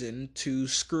good reason, to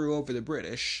screw over the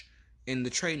British in the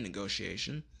trade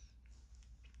negotiation.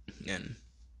 And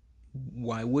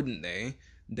why wouldn't they?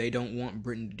 They don't want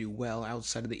Britain to do well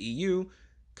outside of the EU,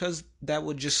 because that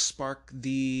would just spark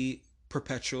the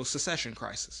perpetual secession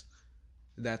crisis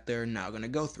that they're now going to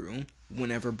go through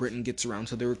whenever Britain gets around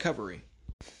to the recovery.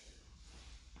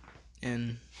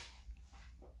 And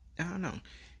I don't know.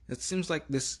 It seems like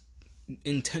this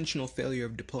intentional failure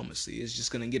of diplomacy is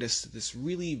just going to get us to this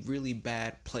really, really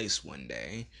bad place one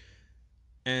day.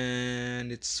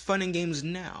 And it's fun and games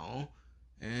now,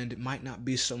 and it might not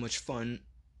be so much fun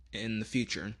in the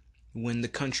future when the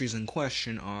countries in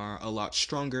question are a lot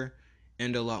stronger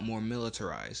and a lot more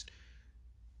militarized.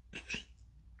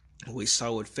 We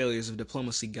saw what failures of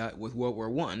diplomacy got with World War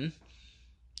One.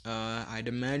 I'd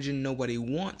imagine nobody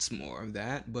wants more of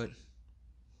that, but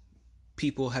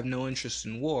people have no interest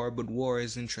in war, but war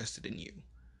is interested in you.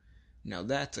 Now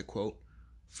that's a quote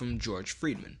from George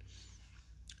Friedman.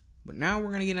 But now we're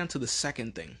going to get into the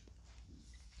second thing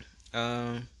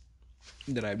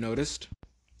that I've noticed,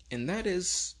 and that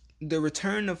is the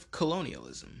return of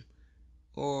colonialism,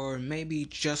 or maybe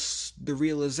just the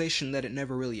realization that it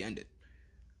never really ended.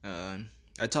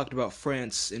 I talked about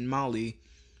France and Mali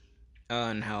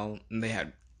and how they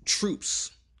had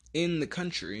troops in the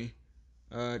country,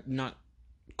 not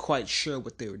quite sure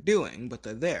what they were doing, but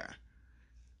they're there.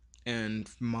 And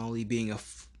Mali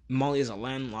is a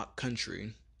landlocked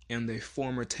country and the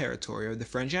former territory of the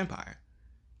French Empire.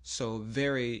 So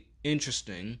very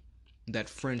interesting that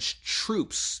French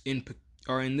troops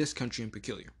are in this country in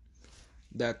peculiar.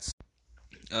 That's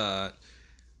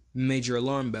major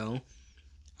alarm bell.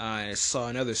 I saw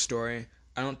another story.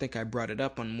 I don't think I brought it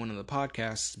up on one of the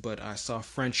podcasts, but I saw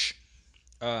French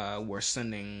were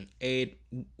sending aid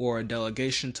or a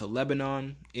delegation to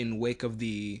Lebanon in wake of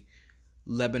the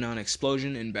Lebanon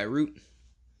explosion in Beirut.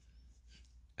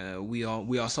 We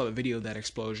all saw the video of that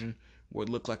explosion where it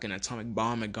looked like an atomic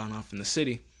bomb had gone off in the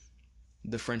city.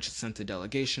 The French had sent a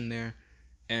delegation there,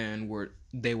 and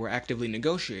they were actively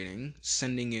negotiating,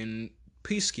 sending in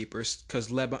peacekeepers because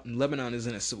Lebanon is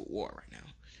in a civil war right now.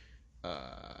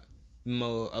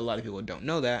 A lot of people don't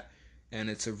know that, and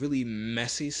it's a really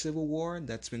messy civil war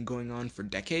that's been going on for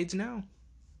decades now.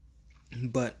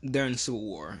 But they're in civil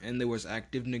war, and there was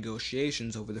active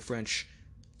negotiations over the French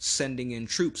sending in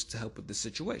troops to help with the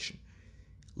situation.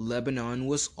 Lebanon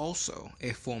was also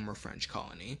a former French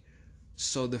colony,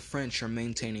 so the French are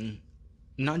maintaining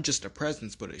not just a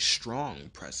presence, but a strong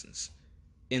presence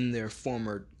in their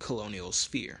former colonial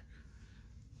sphere.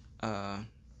 A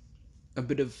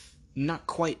bit of not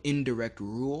quite indirect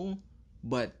rule,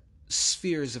 but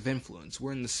spheres of influence.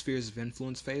 We're in the spheres of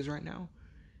influence phase right now,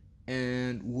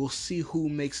 and we'll see who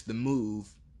makes the move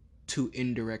to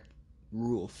indirect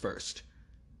rule first.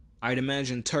 I'd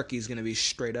imagine Turkey's going to be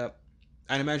straight up.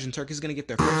 I'd imagine Turkey's going to get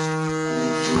there first.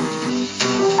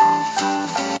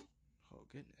 Oh,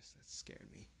 goodness, that scared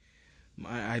me.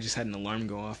 I just had an alarm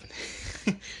go off.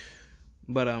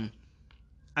 But,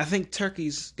 I think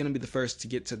Turkey's going to be the first to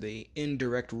get to the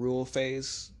indirect rule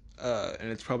phase,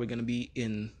 and it's probably going to be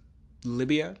in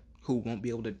Libya, who won't be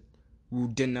able to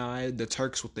deny the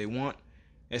Turks what they want,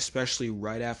 especially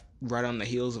right on the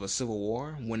heels of a civil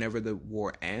war, whenever the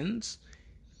war ends.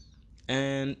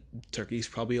 And Turkey's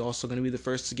probably also going to be the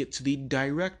first to get to the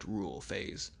direct rule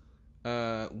phase,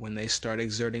 when they start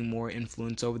exerting more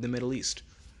influence over the Middle East.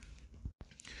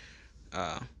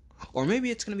 Or maybe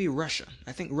it's going to be Russia.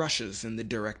 I think Russia's in the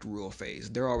direct rule phase.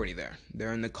 They're already there.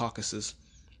 They're in the Caucasus.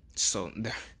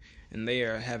 And they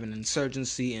are having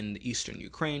insurgency in the eastern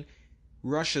Ukraine.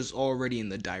 Russia's already in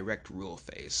the direct rule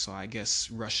phase. So I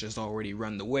guess Russia's already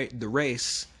run the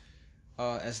race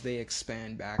as they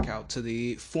expand back out to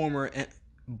the former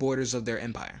borders of their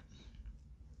empire.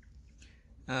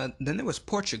 Then there was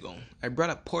Portugal. I brought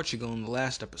up Portugal in the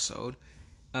last episode.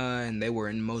 And they were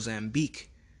in Mozambique,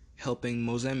 helping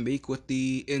Mozambique with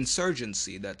the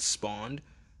insurgency that spawned.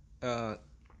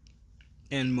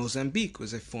 And Mozambique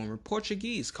was a former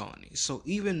Portuguese colony. So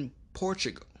even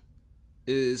Portugal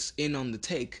is in on the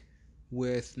take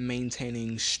with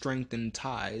maintaining strengthened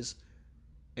ties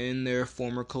in their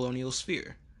former colonial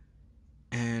sphere.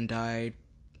 And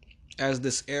as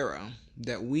this era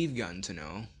that we've gotten to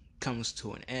know comes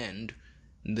to an end,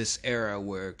 this era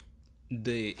where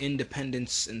the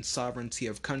independence and sovereignty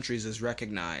of countries is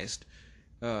recognized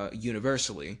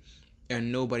universally,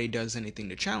 and nobody does anything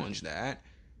to challenge that.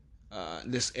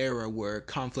 This era where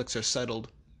conflicts are settled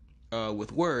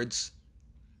with words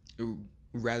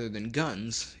rather than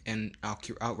guns and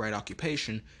outright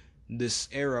occupation. This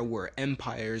era where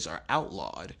empires are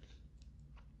outlawed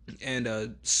and a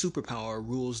superpower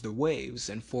rules the waves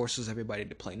and forces everybody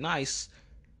to play nice.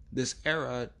 This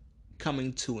era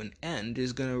coming to an end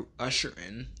is going to usher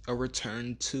in a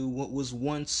return to what was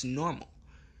once normal.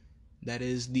 That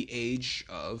is the age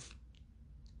of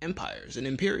empires and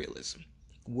imperialism,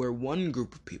 where one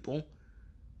group of people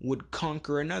would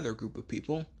conquer another group of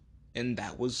people, and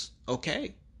that was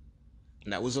okay.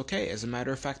 That was okay. As a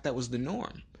matter of fact, that was the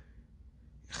norm.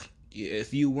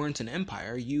 If you weren't an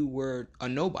empire, you were a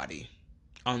nobody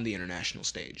on the international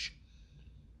stage.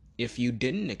 If you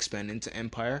didn't expand into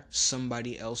empire,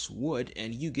 somebody else would,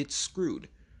 and you get screwed.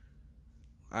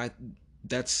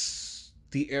 That's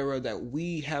the era that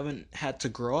we haven't had to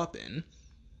grow up in,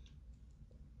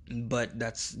 but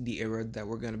that's the era that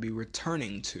we're going to be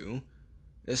returning to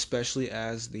especially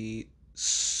as the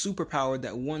superpower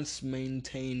that once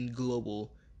maintained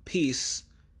global peace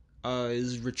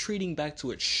is retreating back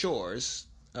to its shores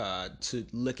to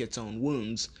lick its own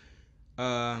wounds,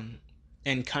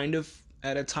 and kind of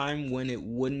at a time when it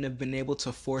wouldn't have been able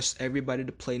to force everybody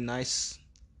to play nice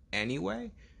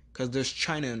anyway, because there's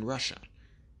China and Russia.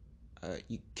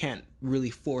 You can't really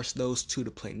force those two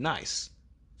to play nice.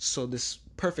 So this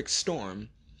perfect storm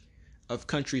of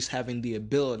countries having the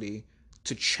ability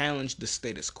to challenge the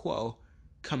status quo,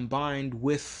 combined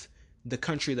with the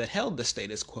country that held the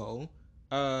status quo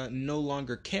no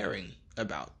longer caring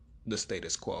about the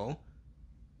status quo.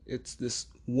 It's this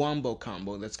wombo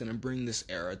combo that's going to bring this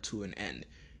era to an end.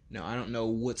 Now, I don't know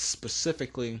what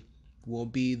specifically will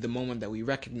be the moment that we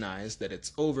recognize that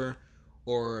it's over,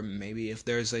 or maybe if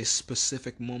there's a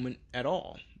specific moment at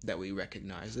all that we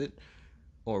recognize it,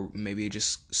 or maybe it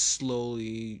just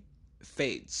slowly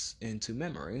fades into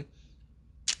memory.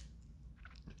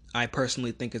 I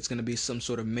personally think it's going to be some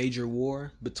sort of major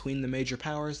war between the major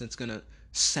powers that's going to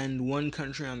send one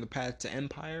country on the path to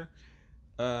empire,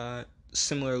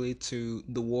 similarly to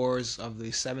the wars of the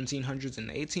 1700s and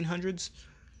the 1800s.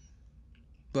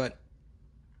 But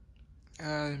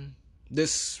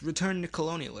this return to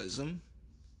colonialism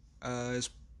is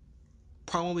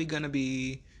probably going to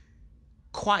be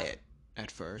quiet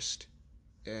at first,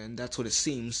 and that's what it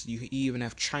seems. You even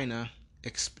have China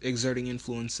exerting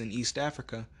influence in East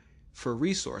Africa for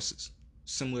resources,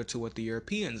 similar to what the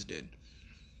Europeans did.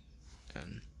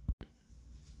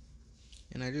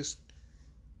 And I just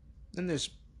then there's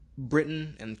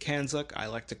Britain and Kanzuk, I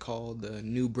like to call the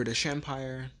new British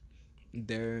Empire.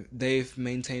 They've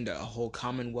maintained a whole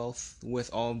commonwealth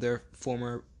with all of their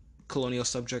former colonial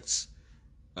subjects.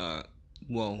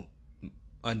 Well,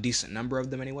 a decent number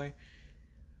of them anyway.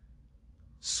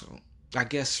 So I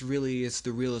guess really it's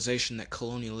the realization that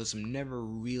colonialism never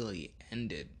really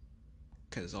ended,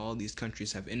 because all these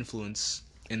countries have influence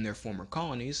in their former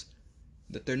colonies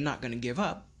that they're not going to give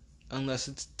up unless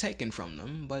it's taken from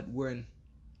them. But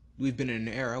we've been in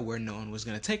an era where no one was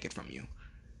going to take it from you.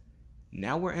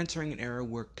 Now we're entering an era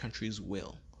where countries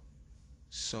will.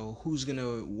 So who's going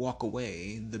to walk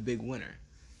away the big winner?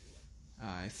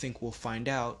 I think we'll find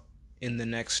out in the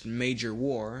next major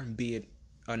war, be it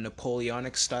a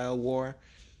Napoleonic style war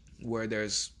where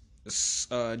there's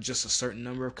just a certain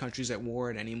number of countries at war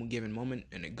at any given moment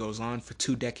and it goes on for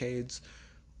 2 decades,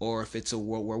 or if it's a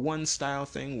World War I style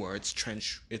thing where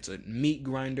it's a meat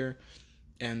grinder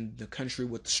and the country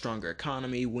with the stronger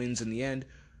economy wins in the end,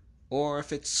 or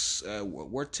if it's a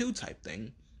World War II type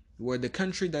thing where the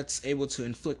country that's able to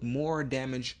inflict more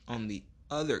damage on the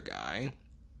other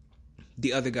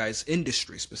guy's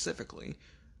industry specifically,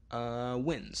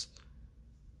 wins.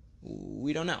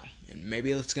 We don't know. And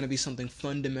maybe it's going to be something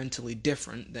fundamentally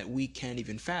different that we can't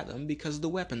even fathom because the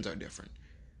weapons are different.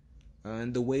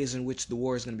 And the ways in which the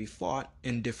war is going to be fought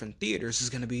in different theaters is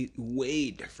going to be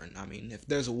way different. I mean, if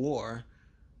there's a war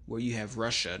where you have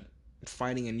Russia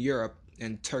fighting in Europe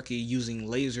and Turkey using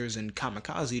lasers and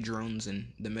kamikaze drones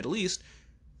in the Middle East,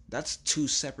 that's 2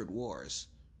 separate wars.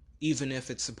 Even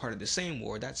if it's a part of the same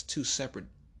war, that's 2 separate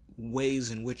ways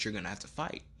in which you're going to have to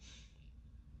fight.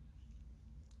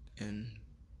 And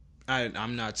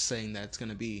I'm not saying that it's going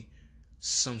to be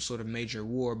some sort of major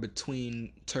war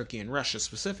between Turkey and Russia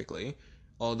specifically,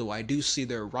 although I do see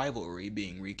their rivalry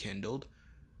being rekindled,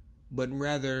 but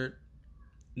rather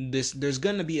there's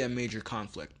going to be a major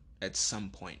conflict at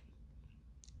some point.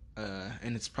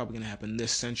 And it's probably going to happen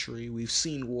this century. We've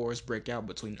seen wars break out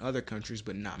between other countries,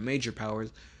 but not major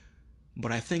powers.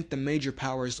 But I think the major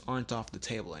powers aren't off the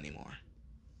table anymore.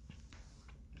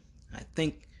 I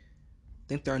think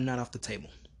they're not off the table.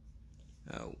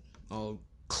 I'll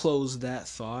close that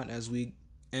thought as we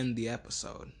end the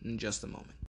episode in just a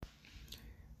moment.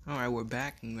 Alright, we're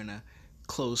back. I'm going to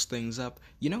close things up.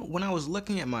 You know, when I was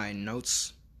looking at my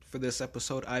notes for this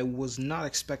episode, I was not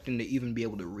expecting to even be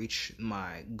able to reach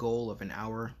my goal of an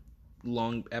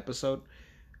hour-long episode,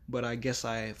 but I guess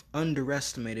I've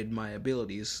underestimated my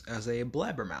abilities as a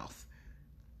blabbermouth.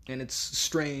 And it's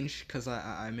strange, because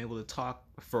I'm able to talk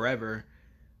forever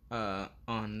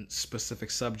on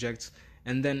specific subjects,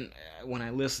 and then when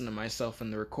I listen to myself in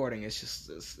the recording, it's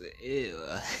just ew.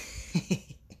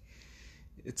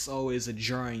 It's always a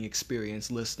jarring experience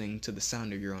listening to the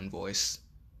sound of your own voice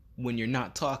when you're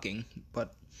not talking.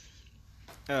 But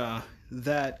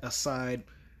that aside,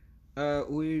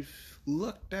 we've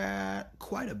looked at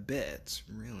quite a bit,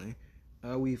 really.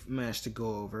 We've managed to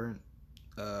go over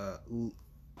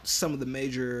some of the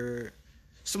major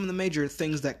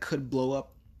things that could blow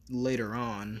up later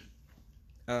on.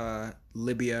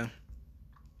 Libya,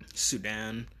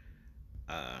 Sudan,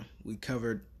 We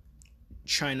covered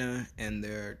China and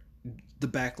the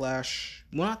backlash.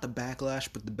 Well, not the backlash,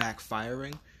 but the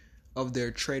backfiring of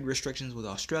their trade restrictions with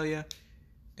Australia.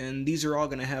 And these are all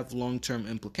going to have long-term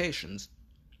implications.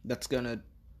 That's going to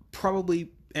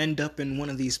probably end up in one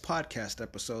of these podcast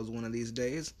episodes one of these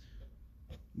days.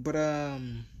 But,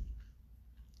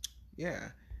 yeah.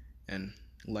 And,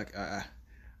 like, I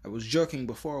was joking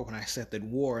before when I said that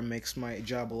war makes my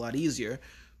job a lot easier.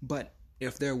 But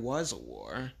if there was a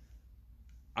war,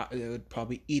 it would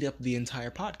probably eat up the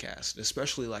entire podcast,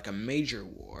 especially like a major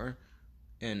war,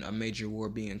 and a major war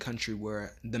being a country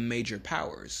where the major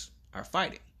powers are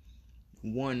fighting.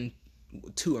 1,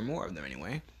 2 or more of them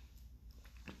anyway.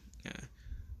 Yeah.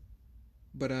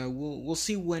 But we'll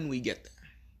see when we get there.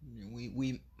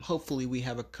 We hopefully we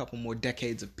have a couple more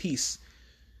decades of peace,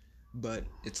 but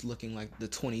it's looking like the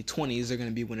 2020s are going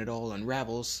to be when it all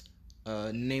unravels,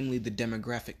 namely the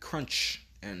demographic crunch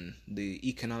and the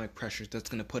economic pressures that's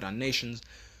going to put on nations.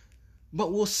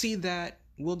 But we'll see that.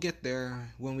 We'll get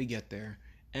there when we get there,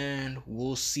 and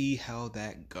we'll see how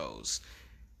that goes.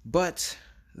 But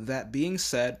that being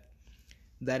said,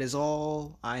 that is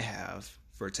all I have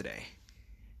for today.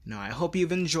 Now, I hope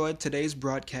you've enjoyed today's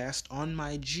broadcast on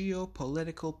my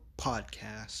geopolitical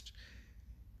podcast.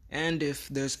 And if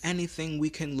there's anything we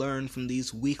can learn from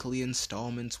these weekly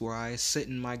installments where I sit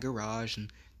in my garage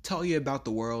and tell you about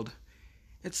the world,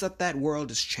 it's that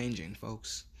world is changing,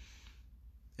 folks.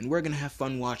 And we're going to have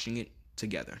fun watching it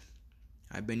together.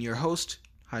 I've been your host,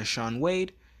 Haishan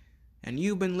Wade, and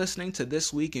you've been listening to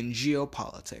This Week in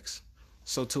Geopolitics.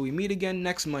 So till we meet again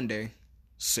next Monday,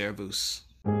 servus.